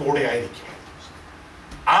 ദൈവത്തോട് കൂടെ ആയിരിക്കും.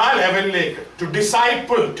 ആ ലെവലിലേക്ക് to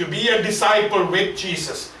disciple, to B A disciple with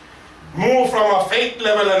Jesus, move from A faith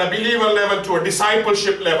level and A believer level two A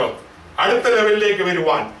discipleship level. അടുത്ത ലെവലിലേക്ക്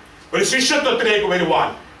വരുവാൻ, ഒരു ശിഷ്യത്വത്തിലേക്ക് വരുവാൻ,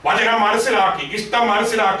 വചനം മനസ്സിലാക്കി, ഇഷ്ടം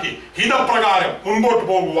മനസ്സിലാക്കി, ഹിതപ്രകാരം മുൻപോട്ട്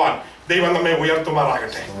പോകുവാൻ ദൈവം നമ്മെ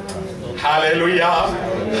ഉയർത്തുമാറാകട്ടെ. Hallelujah,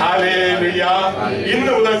 hallelujah.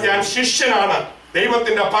 ഇന്ന് മുതൽ ഞാൻ ശിഷ്യനാണ്,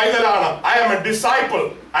 ദൈവത്തിന്റെ പൈതലാണ്. I am a disciple,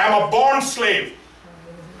 I am a born slave.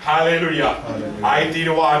 Hallelujah.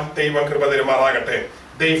 ആയിത്തീരുവാൻ ദൈവം കൃപ തരുമാറാകട്ടെ.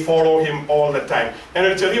 They follow him all the time.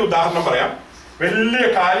 ഞാനൊരു ചെറിയ ഉദാഹരണം പറയാം. വലിയ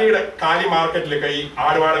കാലി മാർക്കറ്റിലേക്ക് ഈ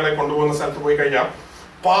ആടുമാടുകളെ കൊണ്ടുപോകുന്ന സ്ഥലത്ത് പോയി കഴിഞ്ഞാൽ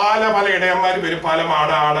പല ഇടയന്മാർ വരും, പല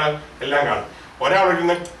ആട് എല്ലാം കാണും. ഒരാൾ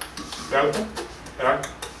ഇരുന്ന്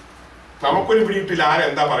നമുക്കൊരു പിടിയിട്ടില്ല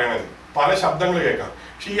ആരെന്താ പറയണത്, പല ശബ്ദങ്ങൾ കേൾക്കാം.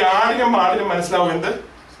 പക്ഷെ ഈ ആടിനും മനസ്സിലാവും എന്ത്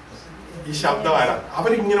ഈ ശബ്ദം ആരാ.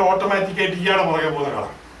 അവരിങ്ങനെ ഓട്ടോമാറ്റിക്കായിട്ട് ഇയാളെ പുറകെ പോകുന്ന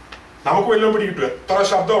കാണാം. നമുക്ക് വല്ലതും പിടി കിട്ടും. എത്ര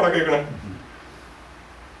ശബ്ദം അവിടെ കേൾക്കണേ.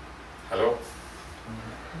 ഹലോ,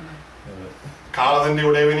 കാളതന്റെ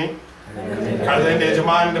ഉടയവനെ, കഴുതന്റെ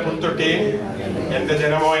യജമാനന്റെ പുൽത്തൊട്ടിയെ, എന്റെ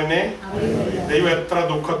ജനമോ എന്നെ. ദൈവം എത്ര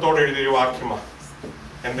ദുഃഖത്തോടെ എഴുതിയൊരു വാക്യമാണ്,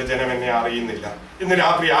 എന്റെ ജനം എന്നെ അറിയുന്നില്ല. ഇന്ന്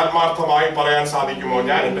രാത്രി ആത്മാർത്ഥമായി പറയാൻ സാധിക്കുമോ?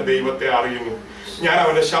 ഞാൻ എന്റെ ദൈവത്തെ അറിയുന്നു, ഞാൻ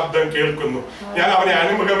അവന്റെ ശബ്ദം കേൾക്കുന്നു, ഞാൻ അവനെ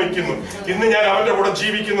അനുഗമിക്കുന്നു. ഇന്ന് ഞാൻ അവന്റെ കൂടെ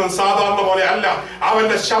ജീവിക്കുന്നത് സാധാരണ പോലെ അല്ല,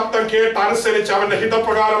 അവന്റെ ശബ്ദം കേട്ട് അനുസരിച്ച് അവന്റെ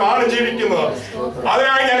ഹിതപ്രകാരമാണ് ജീവിക്കുന്നത്.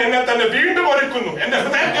 അതിനായി ഞാൻ എന്നെ തന്നെ വീണ്ടും ഒരുക്കുന്നു, എന്റെ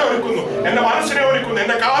ഹൃദയത്തെ ഒരുക്കുന്നു, എന്റെ മനസ്സിനെ ഒരുക്കുന്നു,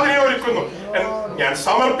 എന്റെ കാതിനെ ഒരുക്കുന്നു, ഞാൻ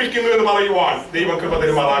സമർപ്പിക്കുന്നു എന്ന് പറയുവാൻ ദൈവം കൃപ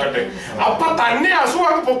തരുമാറാകട്ടെ. അപ്പൊ തന്നെ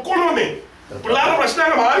അസുഖം പൊക്കോളൂന്നേ, പിള്ളേരുടെ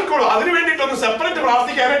പ്രശ്നങ്ങൾ മാറിക്കോളൂ. അതിനു വേണ്ടിയിട്ടൊന്ന് സെപ്പറേറ്റ്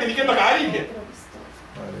പ്രാർത്ഥിക്കാനായിട്ട് ഇരിക്കേണ്ട കാര്യമില്ല.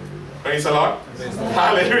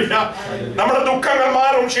 നമ്മുടെ ദുഃഖങ്ങൾ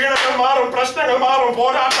മാറും, ക്ഷീണങ്ങൾ മാറും, പ്രശ്നങ്ങൾ മാറും,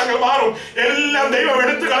 പോരാട്ടങ്ങൾ മാറും, എല്ലാം ദൈവം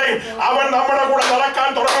എടുത്തു കളയും. അവൻ നമ്മുടെ കൂടെ നടക്കാൻ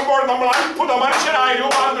തുടങ്ങുമ്പോൾ നമ്മൾ അത്ഭുത മനുഷ്യനായി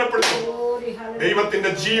രൂപാന്തരപ്പെടുത്തും. ദൈവത്തിന്റെ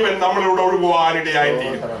ജീവൻ നമ്മളിലൂടെ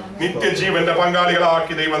ഒഴുകുവാനിടയായിത്തീരും. നിത്യജീവന്റെ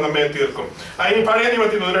പങ്കാളികളാക്കി ദൈവം നമ്മെ തീർക്കും. ഇനി പഴയ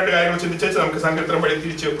നിയമത്തിൽ 1-2 കാര്യങ്ങൾ ചിന്തിച്ച് നമുക്ക് സങ്കീർത്തനം വഴി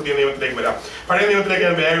തിരിച്ച് പുതിയ നിയമത്തിലേക്ക് വരാം. പഴയ നിയമത്തിലേക്ക്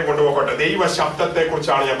ഞാൻ വേഗം കൊണ്ടുപോകട്ടെ. ദൈവ ശബ്ദത്തെ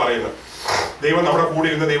കുറിച്ചാണ് ഞാൻ പറയുന്നത്. ദൈവം നമ്മുടെ കൂടെ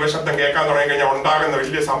ഇരുന്ന് ദൈവശബ്ദം കേൾക്കാൻ തുടങ്ങി കഴിഞ്ഞാൽ ഉണ്ടാകുന്ന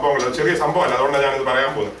വലിയ സംഭവങ്ങൾ, ചെറിയ സംഭവമല്ല. അതുകൊണ്ടാണ് ഞാനിത്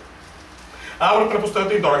പറയാൻ പോകുന്നത്. ആവർത്തന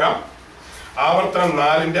പുസ്തകത്തിൽ തുടങ്ങാം. ആവർത്തനം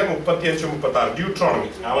 4:35-36. ഡ്യൂട്രോണമി.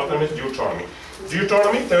 ആവർത്തനം Deuteronomy.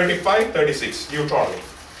 Deuteronomy 35-36. Deuteronomy.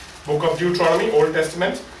 Book of Deuteronomy, Old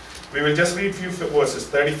Testament. We will just read few verses,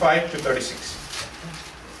 35-36.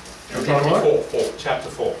 Deuteronomy 4,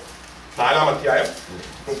 chapter 4. 4-ാം അധ്യായം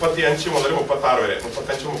 35 മുതൽ 36 വരെ.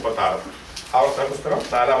 35-36. ആവർത്തന പുസ്തകം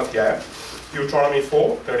 4-ാം അധ്യായം Deuteronomy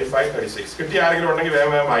 4:35-36. കിട്ടിയ ആരെങ്കിലും ഉണ്ടെങ്കിൽ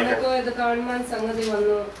വേഗം വായിക്കാം. കാണുവാൻ സംഗതി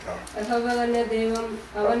വന്നു, യഹോവ തന്നെ ദൈവം,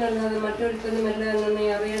 അവനല്ലാതെ മറ്റൊരുത്തനുമല്ല എന്ന് നീ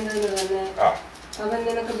അറിയേണ്ടതെന്ന് തന്നെ. അവൻ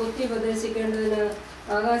നിനക്ക് ബുദ്ധി ഉപദേശിക്കേണ്ടതിന്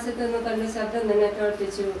ആകാശത്ത് നിന്ന് തന്റെ ശബ്ദം നിന്നെ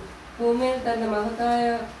കേൾപ്പിച്ചു, ഭൂമിയിൽ തന്റെ മഹത്തായ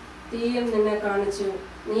തീയും നിന്നെ കാണിച്ചു.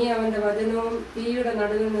 നീ അവന്റെ വചനവും തീയുടെ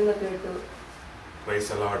നടുവിൽ നിന്ന് കേട്ടു.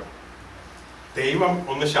 ദൈവം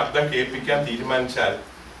ഒന്ന് ശബ്ദം കേൾപ്പിക്കാൻ തീരുമാനിച്ചാൽ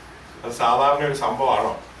അത് സാധാരണ ഒരു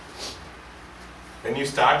സംഭവമാണോ? When you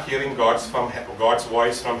start hearing God's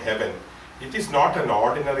voice from heaven, it is not an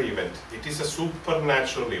ordinary event. It is a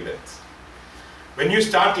supernatural event. When you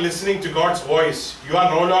start listening to God's voice, you are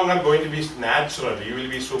no longer going to be natural. You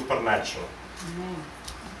will be supernatural.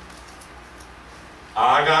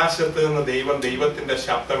 ആകാശത്ത് നിന്ന് ദൈവത്തിന്റെ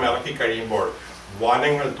ശബ്ദം ഇറക്കി കഴിയുമ്പോൾ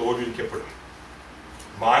വനങ്ങൾ തോൽവിക്കപ്പെടും,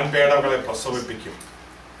 മാൻപേടകളെ പ്രസവിപ്പിക്കും,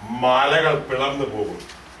 മലകൾ പിളർന്നു പോകും,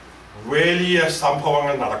 വലിയ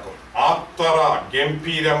സംഭവങ്ങൾ നടക്കും. അത്ര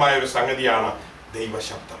ഗംഭീരമായ ഒരു സംഗതിയാണ്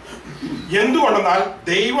ദൈവശബ്ദം. എന്തുകൊണ്ടെന്നാൽ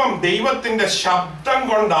ദൈവത്തിന്റെ ശബ്ദം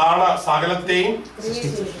കൊണ്ടാണ് സകലത്തെയും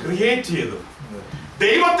ക്രിയേറ്റ് ചെയ്തത്.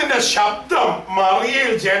 ദൈവത്തിന്റെ ശബ്ദം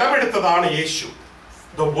മറിയയിൽ ജഡമെടുത്തതാണ് യേശു.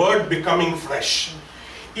 The word becoming flesh.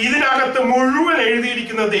 ഇതിനകത്ത് മുഴുവൻ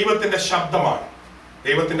എഴുതിയിരിക്കുന്ന ദൈവത്തിന്റെ ശബ്ദമാണ്,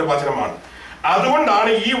 ദൈവത്തിന്റെ വചനമാണ്. അതുകൊണ്ടാണ്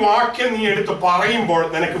ഈ വാക്യം നീ എടുത്ത് പറയുമ്പോൾ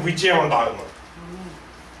നിനക്ക് വിജയം ഉണ്ടാകുന്നത്.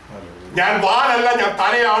 ഞാൻ വാലല്ല, ഞാൻ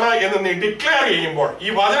തലയാണ് എന്ന് നീ ഡിക്ലെയർ ചെയ്യുമ്പോൾ, ഈ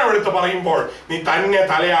വചനം എടുത്ത് പറയുമ്പോൾ നീ തന്നെ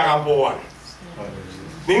തലയാകാൻ പോവാണ്.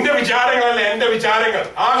 നിന്റെ വിചാരങ്ങളല്ല എന്റെ വിചാരങ്ങൾ.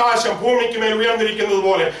 ആകാശം ഭൂമിക്ക് മേൽ ഉയർന്നിരിക്കുന്നത്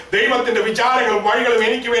പോലെ ദൈവത്തിന്റെ വിചാരങ്ങളും വഴികളും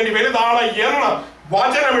എനിക്ക് വേണ്ടി വലുതാണ് എന്ന്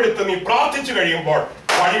വചനമെടുത്ത് നീ പ്രാർത്ഥിച്ചു കഴിയുമ്പോൾ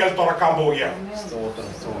വഴികൾ തുറക്കാൻ പോവുകയാണ്.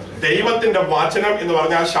 ദൈവത്തിന്റെ വചനം എന്ന്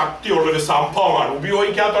പറഞ്ഞാൽ ശക്തിയുള്ളൊരു സംഭവമാണ്.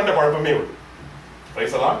 ഉപയോഗിക്കാത്തതിന്റെ കുഴപ്പമേ ഉള്ളൂ.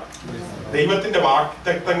 ദൈവത്തിന്റെ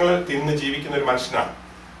വാഗ്ദത്തങ്ങൾ തിന്ന് ജീവിക്കുന്ന ഒരു മനുഷ്യനാണ്.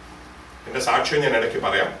 എന്റെ സാക്ഷ്യം ഞാൻ ഇടയ്ക്ക്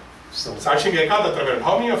പറയാം. സാക്ഷ്യം കേൾക്കാത്ത എത്ര പേരുണ്ട്?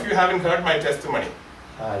 How many of you haven't heard my testimony?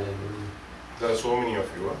 There are so many of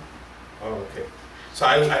you. Oh, okay. So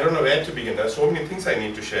I don't know where to begin. There are so many things I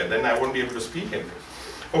need to share. Then I won't be able to speak anything.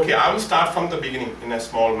 Okay, I will start from the beginning in a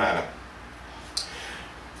small manner.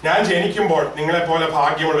 ഞാൻ ജനിക്കുമ്പോൾ നിങ്ങളെ പോലെ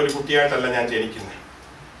ഭാഗ്യമുള്ള ഒരു കുട്ടിയായിട്ടല്ല ഞാൻ ജനിക്കുന്നത്.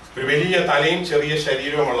 ഒരു വലിയ തലയും ചെറിയ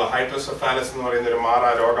ശരീരവുമുള്ള ഹൈഡ്രോസെഫാലസ് എന്ന് പറയുന്ന ഒരു മാറാ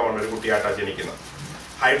രോഗമുള്ള ഒരു കുട്ടിയായിട്ടാണ് ജനിക്കുന്നത്.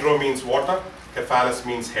 Hydro means water, കെഫാലസ്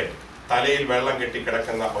means head. തലയിൽ വെള്ളം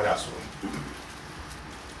കെട്ടിക്കിടക്കുന്ന ഒരസുഖം.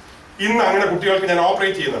 ഇന്ന് അങ്ങനെ കുട്ടികൾക്ക് ഞാൻ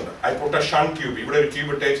ഓപ്പറേറ്റ് ചെയ്യുന്നുണ്ട്. I put a shunt tube. ഇവിടെ ഒരു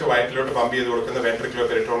ട്യൂബ് ഇട്ടേച്ച് വയറ്റിലോട്ട് പമ്പ് ചെയ്ത് കൊടുക്കുന്ന വെൻട്രിക്കുലർ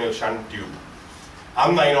പെരിറ്റോണിയൽ ഷണ്ട് ട്യൂബ്.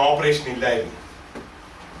 അന്ന് അതിന് ഓപ്പറേഷൻ ഇല്ലായിരുന്നു.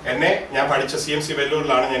 ഞാൻ പഠിച്ച CMC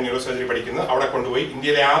വെല്ലൂരിലാണ് ഞാൻ ന്യൂറോ സർജറി പഠിക്കുന്നത്. അവിടെ കൊണ്ടുപോയി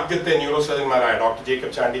ഇന്ത്യയിലെ ആദ്യത്തെ neuro സർജന്മാരായ doctor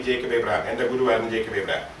Jacob Chandy, Jacob Abraham, എന്റെ ഗുരുവായിരുന്നു ജേക്കബ്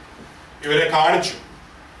എബ്രഹാം, ഇവരെ കാണിച്ചു.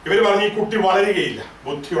 ഇവർ പറഞ്ഞു ഈ കുട്ടി വളരുകയില്ല,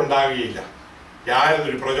 ബുദ്ധി ഉണ്ടാകുകയില്ല,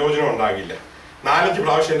 യാതൊരു പ്രയോജനം ഉണ്ടാകില്ല. 4-5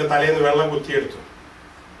 പ്രാവശ്യം എന്റെ തലേന്ന് വെള്ളം കുത്തിയെടുത്തു.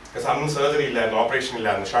 അന്ന് സർജറി ഇല്ലായിരുന്നു, ഓപ്പറേഷൻ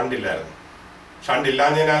ഇല്ലായിരുന്നു, ഷണ്ട് ഇല്ലായിരുന്നു. ഷണ്ട്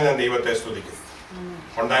ഇല്ലാഞ്ഞതിനാൽ ഞാൻ ദൈവത്തെ സ്തുതിക്കും.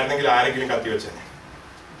 ഉണ്ടായിരുന്നെങ്കിൽ ആരെങ്കിലും കത്തിവെച്ചെന്നെ.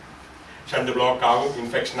 ഷണ്ട് ബ്ലോക്ക് ആകും,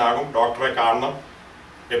 ഇൻഫെക്ഷൻ ആകും, ഡോക്ടറെ കാണണം,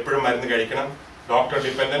 എപ്പോഴും മരുന്ന് കഴിക്കണം, ഡോക്ടർ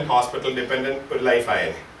ഡിപ്പെൻഡന്റ്, ഹോസ്പിറ്റൽ ഡിപ്പെൻഡന്റ് ഒരു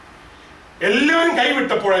ലൈഫായേനെ. എല്ലാവരും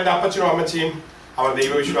കൈവിട്ടപ്പോൾ എൻ്റെ അപ്പച്ചനും അമ്മച്ചിയും അവർ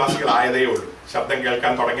ദൈവവിശ്വാസികളായതേ ഉള്ളൂ, ശബ്ദം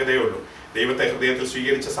കേൾക്കാൻ തുടങ്ങിയതേ ഉള്ളൂ, ദൈവത്തെ ഹൃദയത്തിൽ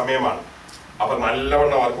സ്വീകരിച്ച സമയമാണ്. അവർ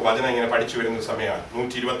നല്ലവണ്ണം അവർക്ക് വചനം ഇങ്ങനെ പഠിച്ചു വരുന്ന സമയമാണ്.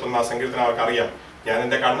 121 സങ്കീർത്തനം അവർക്ക് അറിയാം. ഞാൻ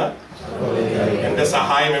എൻ്റെ കണ്ണ്, എൻ്റെ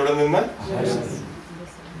സഹായം എവിടെ നിന്ന്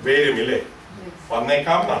വരും? ഇല്ലേ,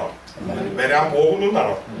 വന്നേക്കാം എന്നാണോ, വരാൻ പോകുന്നു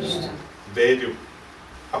എന്നാണോ? വരും.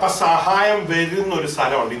 അപ്പൊ സഹായം വരുന്ന ഒരു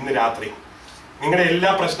സ്ഥലമുണ്ട്. ഇന്ന് രാത്രി നിങ്ങളുടെ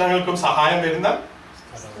എല്ലാ പ്രശ്നങ്ങൾക്കും സഹായം വരുന്ന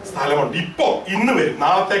സ്ഥലമുണ്ട്. ഇപ്പോ ഇന്ന് വരും,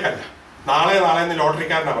 നാളത്തേക്കല്ല. നാളെ എന്ന്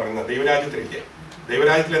ലോട്ടറിക്കാരനാണ് പറയുന്നത്. ദൈവരാജ്യത്തിലില്ലേ?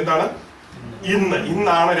 ദൈവരാജ്യത്തിൽ എന്താണ്? ഇന്ന്.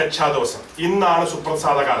 ഇന്നാണ് രക്ഷാദിവസം, ഇന്നാണ്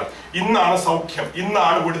സുപ്രസാദകാലം, ഇന്നാണ് സൗഖ്യം,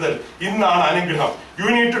 ഇന്നാണ് വിടുതൽ, ഇന്നാണ് അനുഗ്രഹം. You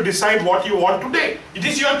need to decide what you want today. It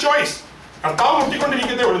is your choice. കർത്താവ്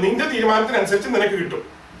മുട്ടിക്കൊണ്ടിരിക്കുന്നതേ ഉള്ളൂ. നിന്റെ തീരുമാനത്തിനനുസരിച്ച് നിനക്ക് കിട്ടും.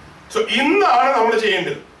 സോ ഇന്നാണ് നമ്മൾ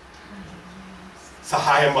ചെയ്യേണ്ടത്.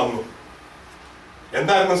 സഹായം വന്നു.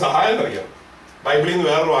 എന്തായിരുന്നു സഹായം എന്നറിയാം? ബൈബിളിൽ നിന്ന്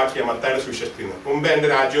വേറൊരു വാക്യം, മത്തായിയുടെ സുവിശേഷത്തിൽ നിന്ന്. മുമ്പേ എന്റെ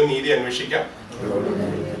രാജ്യവും നീതി അന്വേഷിക്കാം.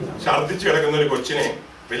 ഛർദ്ദിച്ചു കിടക്കുന്ന ഒരു കൊച്ചിനെ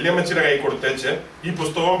വല്യമ്മച്ചിയുടെ കൈ കൊടുത്തേച്ച് ഈ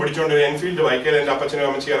പുസ്തകവും പിടിച്ചുകൊണ്ട് ഒരു എൻഫീൽഡ് ബൈക്കിൽ എന്റെ അപ്പച്ചനും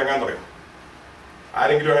അമ്മച്ചി ഇറങ്ങാൻ തുടങ്ങും.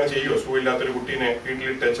 ആരെങ്കിലും അങ്ങനെ ചെയ്യുമോ? സുഖമില്ലാത്തൊരു കുട്ടീനെ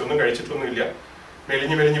വീട്ടിലിട്ടേച്ച്, ഒന്നും കഴിച്ചിട്ടൊന്നുമില്ല,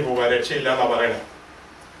 മെലിഞ്ഞു പോകാൻ, രക്ഷയില്ല എന്നാ പറയണേ.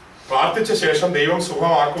 പ്രാർത്ഥിച്ച ശേഷം ദൈവം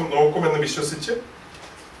സുഖമാക്കും നോക്കുമെന്ന് വിശ്വസിച്ച്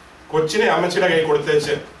കൊച്ചിനെ അമ്മച്ചിയുടെ കൈ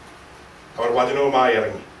കൊടുത്തേച്ച് അവർ വചനവുമായി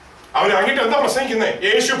ഇറങ്ങി. അവരിറങ്ങിയിട്ട് എന്താ പ്രസംഗിക്കുന്നത്?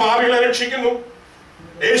 യേശു പാപികളെ രക്ഷിക്കുന്നു,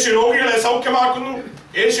 യേശു രോഗികളെ സൗഖ്യമാക്കുന്നു,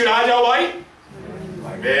 യേശു രാജാവായി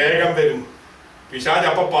വേഗം വരുന്നു. പിശാച്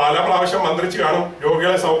അപ്പൊ പല പ്രാവശ്യം മന്ത്രിച്ച് കാണും,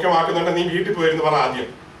 രോഗികളെ സൗഖ്യമാക്കുന്നുണ്ട്, നീ വീട്ടിൽ പോയിരുന്നു പറ ആദ്യം.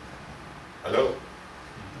 ഹലോ,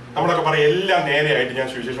 നമ്മളൊക്കെ പറയും എല്ലാം നേരെയായിട്ട് ഞാൻ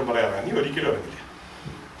സുവിശേഷം പറയാറാണ്. നീ ഒരിക്കലും ഇറങ്ങില്ല.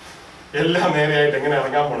 എല്ലാം നേരെയായിട്ട് എങ്ങനെ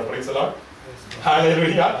ഇറങ്ങാൻ പോണേ? Praise the Lord.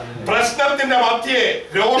 ഹല്ലേലൂയ. പ്രശ്നത്തിന്റെ മധ്യേ,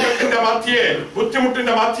 രോഗത്തിന്റെ മധ്യേ,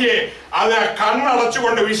 ബുദ്ധിമുട്ടിന്റെ മധ്യേ അത്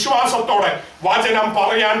കണ്ണടച്ചുകൊണ്ട് വിശ്വാസത്തോടെ വചനം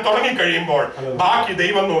പറയാൻ തുടങ്ങിക്കഴിയുമ്പോൾ ബാക്കി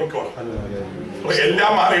ദൈവം നോക്കിക്കോളും.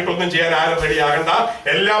 എല്ലാം മാറിയിട്ടൊന്നും ചെയ്യാൻ ആരും റെഡിയാകണ്ട.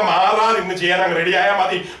 എല്ലാം മാറാതെ ഇന്ന് ചെയ്യാൻ അങ്ങ് റെഡിയായാൽ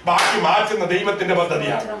മതി. ബാക്കി മാറ്റുന്ന ദൈവത്തിന്റെ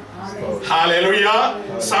പദ്ധതിയാണ്. ഹല്ലേലൂയ.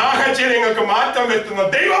 സാഹചര്യങ്ങൾക്ക് മാറ്റം വരുത്തുന്ന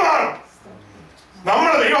ദൈവമാണ്.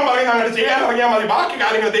 നമ്മുടെ ദൈവം പറയുന്ന അങ്ങനെ ചെയ്യാൻ ഇറങ്ങിയാൽ മതി, ബാക്കി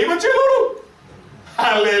കാര്യങ്ങൾ ദൈവം ചെയ്തോളൂ.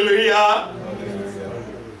 ഹല്ലേലൂയ.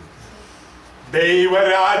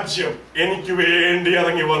 ദൈവരാജ്യം എനിക്ക് വേണ്ടി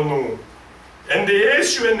ഇറങ്ങി വന്നു. എന്റെ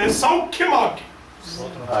യേശു എന്നെ സൗഖ്യമാക്കി.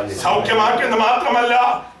 സൗഖ്യമാക്കിയെന്ന് മാത്രമല്ല,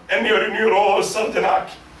 എന്നെ ഒരു ന്യൂറോ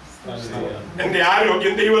സർജനാക്കി. എന്റെ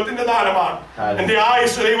ആരോഗ്യം ദൈവത്തിന്റെ ദാനമാണ്. എന്റെ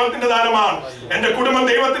ആയുസ് ദൈവത്തിന്റെ ദാനമാണ്. എന്റെ കുടുംബം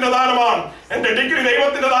ദൈവത്തിന്റെ ദാനമാണ്. എന്റെ ഡിഗ്രി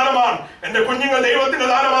ദൈവത്തിന്റെ ദാനമാണ്. എന്റെ കുഞ്ഞുങ്ങൾ ദൈവത്തിന്റെ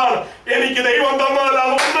ദാനമാണ്. എനിക്ക് ദൈവം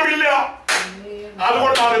തന്നതല്ലാതെ ഒന്നുമില്ല.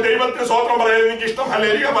 അതുകൊണ്ടാണ് ദൈവത്തിന് സ്വതന്ത്രം പറയാൻ എനിക്ക് ഇഷ്ടം,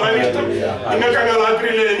 ഹല്ലേലൂയ പറയാൻ ഇഷ്ടം. നിങ്ങൾക്ക് അങ്ങനെ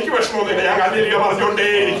താല്പര്യമില്ല, എനിക്ക് വിഷമമൊന്നുമില്ല, ഞാൻ ഹല്ലേലൂയ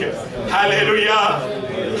പറഞ്ഞുകൊണ്ടേയിരിക്കും. Hallelujah,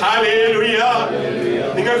 hallelujah.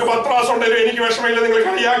 നിങ്ങൾക്ക് 10 മാസം ഉണ്ടെങ്കിലും എനിക്ക് വിഷമമില്ല, നിങ്ങൾ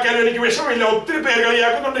കളിയാക്കിയാലും എനിക്ക് വിഷമമില്ല. ഒത്തിരി പേര്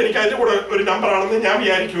കളിയാക്കുന്നുണ്ട്, എനിക്ക് അതിന്റെ കൂടെ ഒരു നമ്പറാണെന്ന് ഞാൻ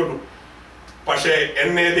വിചാരിക്കുള്ളൂ. പക്ഷേ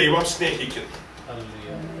എന്നെ ദൈവം സ്നേഹിക്കുന്നു.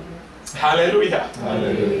 Hallelujah.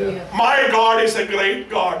 My God is a great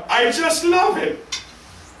God. I just love Him.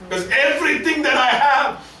 Because everything that I have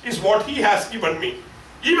is what He has given me.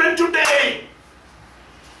 Even today,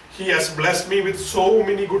 He has blessed me with so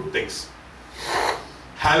many good things.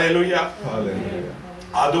 Hallelujah.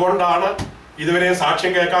 അതുകൊണ്ടാണ് ഇതുവരെ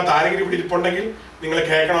സാക്ഷ്യം കേൾക്കാത്ത ആരെങ്കിലും ഇവിടെ ഇരിപ്പുണ്ടെങ്കിൽ നിങ്ങൾ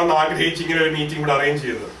കേൾക്കണമെന്ന് ആഗ്രഹിച്ച് ഇങ്ങനെ ഒരു മീറ്റിംഗ് ഇവിടെ അറേഞ്ച്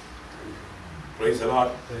ചെയ്തത്. Praise the Lord.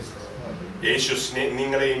 യേശു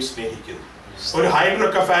നിങ്ങളെയും സ്നേഹിക്കുന്നു. ഒരു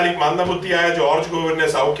ഹൈഡ്രോകഫാലിക് മന്ദബുദ്ധിയായ ജോർജ് ഗോവിനെ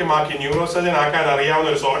സൗഖ്യമാക്കി ന്യൂറോ സർജൻ ആക്കാൻ അറിയാവുന്ന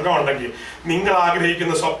ഒരു സ്വർഗം ഉണ്ടെങ്കിൽ നിങ്ങൾ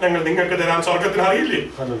ആഗ്രഹിക്കുന്ന സ്വപ്നങ്ങൾ നിങ്ങൾക്ക് തരാൻ സ്വർഗത്തിന് അറിയില്ലേ?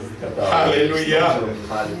 Hallelujah,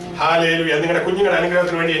 hallelujah. നിങ്ങളുടെ കുഞ്ഞുങ്ങളുടെ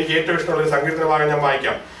അനുഗ്രഹത്തിന് വേണ്ടി എനിക്ക് ഏറ്റവും ഇഷ്ടമുള്ള ഒരു സങ്കീർത്തന ഭാഗം ഞാൻ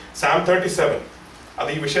വായിക്കാം. Psalm 37. അത്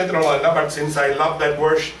ഈ വിഷയത്തിനുള്ളതല്ല, but since I love that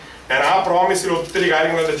verse, ഞാൻ ആ പ്രോമിസിൽ ഒത്തിരി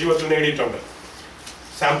കാര്യങ്ങൾ എന്റെ ജീവിതത്തിൽ നേടിയിട്ടുണ്ട്.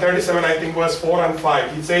 Psalm 37, I think verse 4 and 5.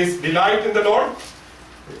 He says, delight in the Lord,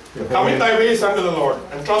 commit thy ways unto the Lord,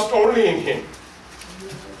 and trust only in Him,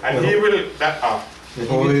 and He will.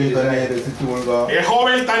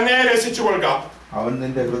 യഹോവയിൽ തന്നെ രസിച്ചുകൊള്ളുക, അവൻ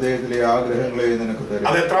നിന്റെ ഹൃദയത്തിലെ ആഗ്രഹങ്ങളെ നിനക്ക് തരും.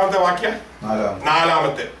 അത് എത്രാമത്തെ വാക്യം?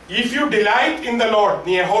 4. If you delight in the Lord,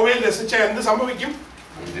 നീ യഹോവയിൽ രസിച്ചാൽ എന്ത് സംഭവിക്കും?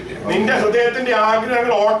 നിന്റെ ഹൃദയത്തിന്റെ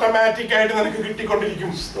ആഗ്രഹങ്ങൾ ഓട്ടോമാറ്റിക് ആയിട്ട് നിനക്ക്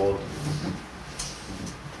കിട്ടിക്കൊണ്ടിരിക്കും.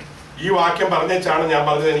 ഈ വാക്യം പറഞ്ഞാണ് ഞാൻ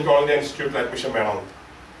പറഞ്ഞത് എനിക്ക് ഓൾറെഡി ഇൻസ്റ്റിറ്റ്യൂട്ടിൽ അഡ്മിഷൻ വേണമെന്ന്.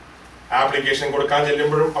 ആപ്ലിക്കേഷൻ കൊടുക്കാൻ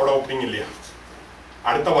ചെല്ലുമ്പോഴും അവിടെ ഓപ്പണിംഗ് ഇല്ല.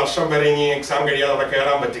 അടുത്ത വർഷം വരെ ഇനി എക്സാം കഴിയാതെ അവിടെ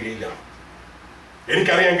കയറാൻ പറ്റുകയില്ല.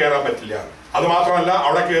 എനിക്കറിയാൻ കയറാൻ പറ്റില്ല. അത് മാത്രമല്ല,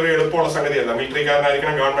 അവിടെ കയറി എളുപ്പമുള്ള സംഗതിയല്ല.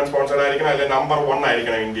 മിലിറ്ററിക്കാരനായിരിക്കണം, ഗവൺമെന്റ് സ്പോൺസർഡ് ആയിരിക്കണം, അല്ലെങ്കിൽ നമ്പർ 1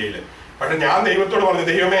 ആയിരിക്കണം ഇന്ത്യയിൽ. പക്ഷെ ഞാൻ ദൈവത്തോട് പറഞ്ഞു,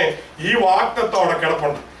 ദൈവമേ, ഈ വാക്തത്വം അവിടെ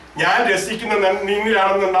കിടപ്പുണ്ട്, ഞാൻ രസിക്കുന്ന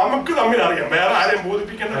നിന്നിലാണെന്ന് നമുക്ക് തമ്മിൽ അറിയാം, വേറെ ആരെയും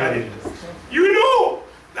ബോധിപ്പിക്കേണ്ട കാര്യമില്ല. You know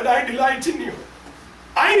that I delight in you.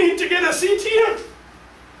 I need to get a seat here.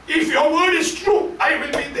 If your word is true, I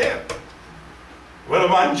will be there.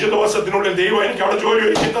 വെറും 5 ദിവസത്തിനുള്ളിൽ ദൈവം എനിക്ക് അവിടെ ജോലി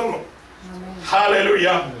ഒരുക്കി തന്നു. ഹല്ലേലൂയ.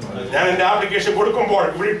 ഞാൻ എന്റെ ആപ്ലിക്കേഷൻ കൊടുക്കുമ്പോൾ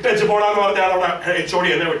ഇവിടെ ഇട്ടേച്ച് പോടാന്ന് പറഞ്ഞാണ് അവിടെ HOD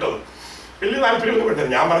എന്നെ വിട്ടത്. വലിയ താല്പര്യമൊന്നും വിട്ടത്.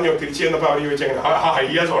 ഞാൻ പറഞ്ഞു തിരിച്ചു ചെന്നപ്പോൾ അവർ ചോദിച്ചെങ്ങനെ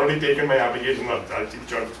he has already taken my application.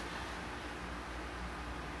 തിരിച്ചോണ്ട്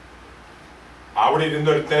അവിടെ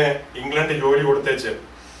ഇരുന്നൊരുത്തനെ ഇംഗ്ലണ്ട് ജോലി കൊടുത്തേച്ച്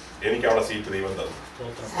എനിക്ക് അവിടെ സീറ്റ് ദൈവം തന്നു.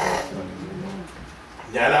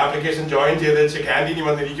 ഞാൻ ആപ്ലിക്കേഷൻ ജോയിൻ ചെയ്തേച്ച് ക്യാൻറ്റീനിൽ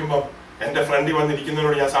വന്നിരിക്കുമ്പോൾ എന്റെ ഫ്രണ്ടിൽ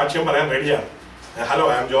വന്നിരിക്കുന്നതിനോട് ഞാൻ സാക്ഷ്യം പറയാൻ റെഡിയാണ്. Hello,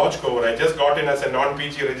 I am George Cover. I just got in as a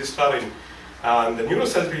non-PG registrar in the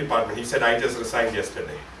neurosurgery department. He said I just resigned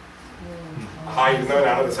yesterday.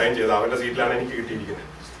 ഇരുന്നവനാണ് resign ചെയ്തത്. അവന്റെ സീറ്റിലാണ് എനിക്ക് കിട്ടിയിരിക്കുന്നത്.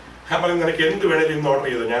 ഞാൻ പറയുന്നത് നിനക്ക് എന്ത് വേണേലും ഇന്ന് ഓർഡർ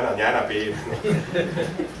ചെയ്തു, ഞാനാ പേ ചെയ്യുന്നത്.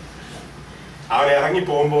 അവൻ ഇറങ്ങി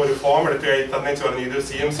പോകുമ്പോൾ ഒരു ഫോം എടുത്ത് കൈ തന്നേച്ച് പറഞ്ഞു ഇത്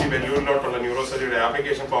CMC വെല്ലൂരിലോട്ടുള്ള ന്യൂറോസർജറിയുടെ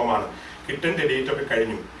ആപ്ലിക്കേഷൻ ഫോമാണ്. കിട്ടേണ്ട ഡേറ്റ് ഒക്കെ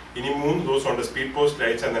കഴിഞ്ഞു, ഇനി 3 ദിവസമുണ്ട്, സ്പീഡ് പോസ്റ്റ്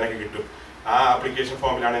അയച്ചാൽ നിനക്ക് കിട്ടും. ആ ആപ്ലിക്കേഷൻ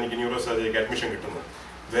ഫോമിലാണ് എനിക്ക് ന്യൂറോസർജറിക്ക് അഡ്മിഷൻ കിട്ടുന്നത്.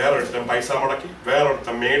 വേറൊരുത്തം പൈസ മുടക്കി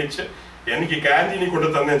വേറൊരുത്തം മേടിച്ച് എനിക്ക് ക്യാൻറ്റീനിൽ കൊണ്ട്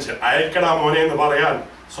തന്നേച്ച് അയക്കടാ മോനെ എന്ന് പറയാൻ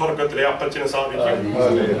സ്വർഗത്തിലെ അപ്പച്ചന് സാധിക്കും.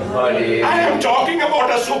 I am talking about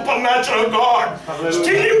a supernatural God.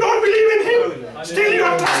 Still you don't believe in him. Still you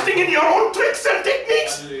are trusting in your own tricks and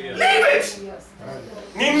techniques. Leave it.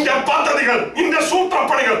 നിന്റെ പദ്ധതികൾ, നിന്റെ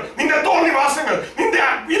സൂത്രപ്പണികൾ, നിന്റെ തോന്നിവാസങ്ങൾ, നിന്റെ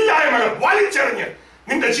ഇല്ലായ്മകൾ വലിച്ചെറിഞ്ഞ്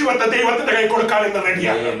നിന്റെ ജീവിതത്തെ ദൈവത്തിന്റെ കൈ കൊടുക്കാൻ ഇന്ന്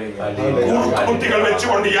റെഡിയാണ്. ബുദ്ധികൾ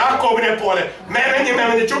വെച്ചുകൊണ്ട് യാക്കോബിനെ പോലെ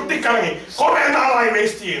മെനഞ്ഞ് ചുട്ടിക്കറങ്ങി കുറെ നാളായി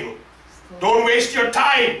വേസ്റ്റ് ചെയ്യുന്നു. Don't waste your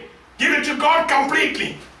time. Give it to God completely.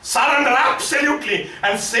 Surrender absolutely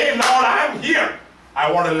and say, Lord, I am here. I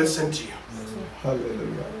want to listen to you.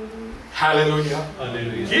 Hallelujah. Hallelujah.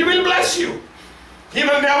 He will bless you. He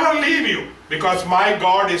will never leave you because my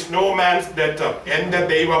God is no man's debtor. എന്റെ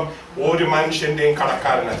ദൈവം ഒരു മനുഷ്യന്റെയും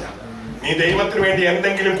കടക്കാരനല്ല. നീ ദൈവത്തിന് വേണ്ടി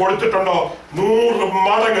എന്തെങ്കിലും കൊടുത്തിട്ടുണ്ടോ 100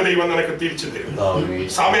 മടങ്ങ് ദൈവം നിനക്ക് തിരിച്ചു തരും.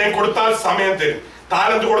 സമയം കൊടുത്താൽ സമയം തരും,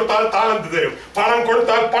 താലന്ത് കൊടുത്താൽ താലന്ത് തരും, പണം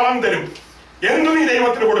കൊടുത്താൽ പണം തരും. എന്തു നീ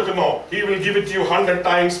ദൈവത്തിന് കൊടുക്കുന്നോ he will give it to you 100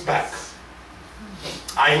 times back.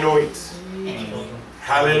 I know it.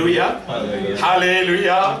 Hallelujah.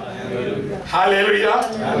 Hallelujah. Hallelujah.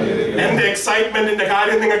 എന്റെ എക്സൈറ്റ്മെന്റിന്റെ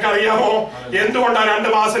കാര്യം നിങ്ങൾക്ക് അറിയാമോ? എന്തുകൊണ്ടാണ് 2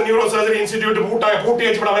 മാസം ന്യൂറോ സർജറി ഇൻസ്റ്റിറ്റ്യൂട്ട് പൂട്ടി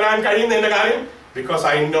വെച്ച് ഇവിടെ വരാൻ കഴിയുന്നതിന്റെ കാര്യം? Because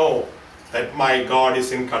I know that my God is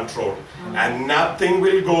in control and nothing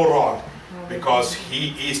will go wrong because he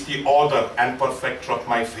is the author and perfecter of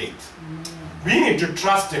my faith. We need to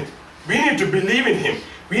trust him. We need to believe in him.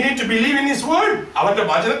 We need to believe in his word. അവന്റെ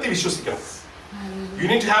വചനത്തെ വിശ്വസിക്കണം. You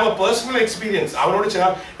need to have a personal experience. അവനോട്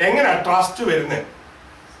എങ്ങനെയാ trust വരുന്നത്?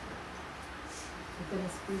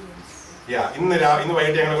 ഇന്ന്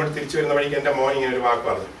വൈകിട്ട് ഞങ്ങളെ കൊണ്ട് തിരിച്ചു വരുന്ന വഴിക്ക് എന്റെ മോൻ ഇങ്ങനെ ഒരു വാക്ക്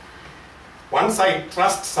പറഞ്ഞു. Once I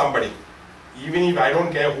trust somebody, even if I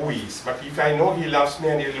don't care who he is, but if I know he loves me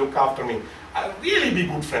and he'll look after me, I'll really be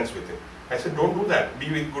good friends with him. I said, don't do that. Be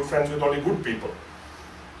with good friends with only good people.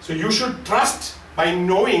 So you should trust by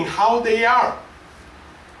knowing how they are.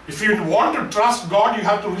 If you want to trust God, you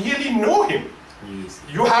have to really know him.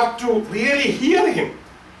 You have to really hear him.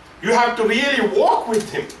 You have to really walk with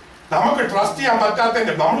him. നമുക്ക് trust ചെയ്യാൻ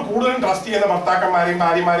പറ്റാത്തതിന്റെ നമ്മൾ കൂടുതലും trust ചെയ്യുന്ന ഭർത്താക്കന്മാരെയും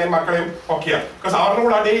ഭാര്യമാരെയും മക്കളെയും ഒക്കെയാണ്. Because അവരുടെ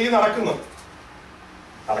കൂടെ daily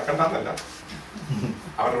നടക്കണ്ടെന്നല്ല,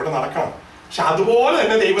 അവരുടെ കൂടെ നടക്കണം. പക്ഷെ അതുപോലെ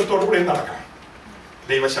തന്നെ ദൈവത്തോടു കൂടെ നടക്കണം,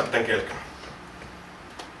 ദൈവശബ്ദം കേൾക്കണം.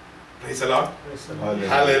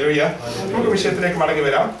 നമുക്ക് വിഷയത്തിലേക്ക് മടങ്ങി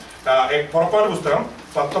വരാം. പുറപ്പാട് പുസ്തകം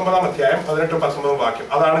 19-ാം അധ്യായം 18-19 വാക്യം.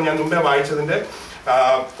 അതാണ് ഞാൻ മുമ്പേ വായിച്ചതിന്റെ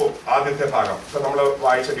ആദ്യത്തെ ഭാഗം. ഇപ്പൊ നമ്മൾ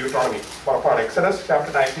വായിച്ച ഡ്യൂട്ടോണമി, പുറപ്പാട്, Exodus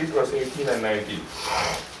chapter 19 verse 18 and 19.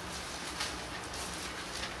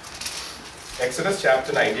 Exodus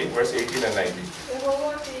chapter 19 verse 18 and 19.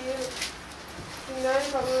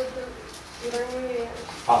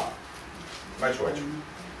 വായിച്ചു.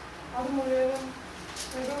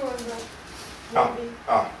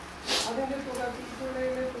 അതിന്റെ തുക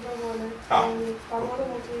തീച്ചുളയിലെ തുക പോലെ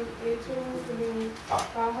പർവ്വതമൊക്കെ ഏറ്റവും കുലുങ്ങി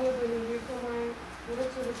കാഹളധ്വനി ദീർഘമായി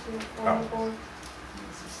ഉറച്ചുറച്ചു വന്നപ്പോൾ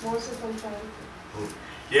മോശ സംസാരിച്ചു.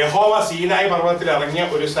 യഹോവ സീനായി പർവ്വതത്തിൽ ഇറങ്ങിയ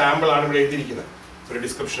ഒരു സാമ്പിൾ ആണ് ഇവിടെ എഴുതിയിരിക്കുന്നത്, ഒരു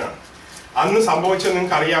ഡിസ്ക്രിപ്ഷനാണ്. അന്ന് സംഭവിച്ചത്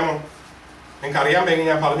നിങ്ങൾക്ക് അറിയാമോ? നിങ്ങൾക്ക് അറിയാമെങ്കിൽ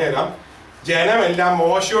ഞാൻ പറഞ്ഞുതരാം. ജനമെല്ലാം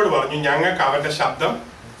മോശയോട് പറഞ്ഞു, ഞങ്ങൾക്ക് അവന്റെ ശബ്ദം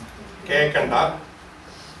കേൾക്കണ്ട,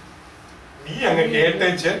 നീ അങ്ങ്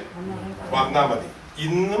കേട്ടേച്ച് വന്നാ മതി.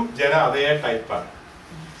 ഇന്നും ജനം അതേ ടൈപ്പാണ്.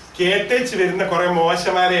 കേട്ടേച്ച് വരുന്ന കുറെ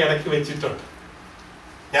മോശമാരെ ഇടയ്ക്ക് വെച്ചിട്ടുണ്ട്.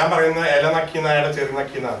 ഞാൻ പറയുന്നത് ഇല നക്കിന്നായുടെ ചെറു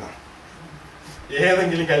നക്കിന്നാണ്.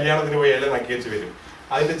 ഏതെങ്കിലും കല്യാണത്തിന് പോയി ഇല നക്കിയേച്ച് വരും,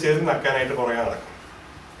 അതിന്റെ ചെറു നക്കാനായിട്ട് പുറകെ നടക്കും.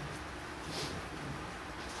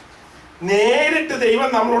 നേരിട്ട് ദൈവം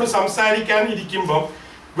നമ്മളോട് സംസാരിക്കാൻ ഇരിക്കുമ്പോ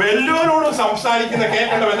വല്ലവരോടും സംസാരിക്കുന്ന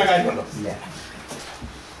കേൾക്കേണ്ട വല്ല കാര്യമുണ്ടോ?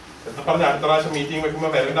 എന്ന് പറഞ്ഞ അടുത്ത പ്രാവശ്യം മീറ്റിംഗ് വെക്കുമ്പോ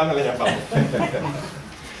വരണ്ടെന്നല്ല ഞാൻ പറഞ്ഞു.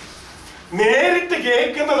 നേരിട്ട്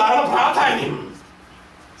കേൾക്കുന്നതാണ് പ്രാധാന്യം.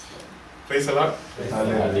 Praise the Lord.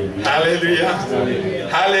 Hallelujah.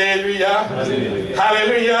 Hallelujah.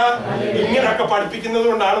 Hallelujah. ഇങ്ങനെയൊക്കെ പഠിപ്പിക്കുന്നത്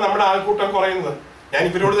കൊണ്ടാണ് നമ്മുടെ ആൾക്കൂട്ടം കുറയുന്നത്. ഞാൻ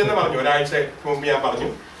ഇവരോട് തന്നെ പറഞ്ഞു, ഒരാഴ്ച മുമ്പ് ഞാൻ പറഞ്ഞു,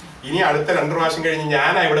 ഇനി അടുത്ത 2 പ്രാവശ്യം കഴിഞ്ഞ്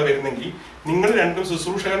ഞാനാ ഇവിടെ വരുന്നെങ്കിൽ നിങ്ങൾ രണ്ടും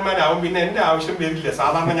ശുശ്രൂഷകന്മാരാവും, പിന്നെ എന്റെ ആവശ്യം വരില്ല.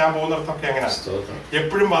 സാധാരണ ഞാൻ പോകുന്നിടത്തൊക്കെ അങ്ങനെയാണ്.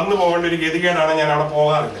 എപ്പോഴും വന്നു പോകേണ്ട ഒരു ഗതികേടാണ്, ഞാൻ അവിടെ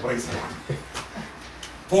പോകാറില്ല. Praise the Lord.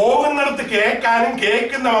 പോകുന്നിടത്ത് കേൾക്കാനും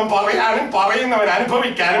കേൾക്കുന്നവൻ പറയാനും പറയുന്നവൻ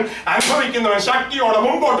അനുഭവിക്കാനും അനുഭവിക്കുന്നവൻ ശക്തിയോടെ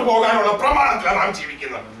മുമ്പോട്ട് പോകാനുള്ള പ്രമാണത്തിലാണ് നാം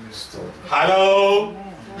ജീവിക്കുന്നത്. Hello,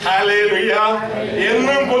 hallelujah.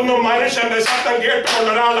 എന്നും കൊന്നും മനുഷ്യന്റെ ശബ്ദം കേട്ടുകൊണ്ട്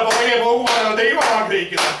ഒരാളുടെ പുറകെ പോകുവാനാണ് ദൈവം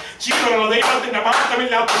ആഗ്രഹിക്കുന്നത്. ജീവനുള്ള ദൈവത്തിന്റെ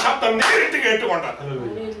മാറ്റമില്ലാത്ത ശബ്ദം നേരിട്ട് കേട്ടുകൊണ്ട്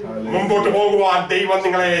മുമ്പോട്ട് പോകുവാൻ ദൈവം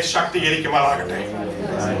നിങ്ങളെ ശക്തീകരിക്കുമാറാകട്ടെ.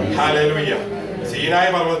 ഹല്ലേലൂയ. സീനായി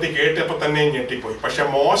പർവ്വതത്തിൽ കേട്ടപ്പോൾ തന്നെ ഞെട്ടിപ്പോയി. പക്ഷെ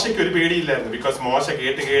മോശയ്ക്ക് ഒരു പേടിയില്ലായിരുന്നു. ബിക്കോസ് മോശ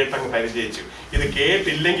കേട്ട് അങ്ങ് പരിചയിച്ചു. ഇത്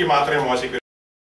കേട്ടില്ലെങ്കിൽ മാത്രമേ മോശയ്ക്ക്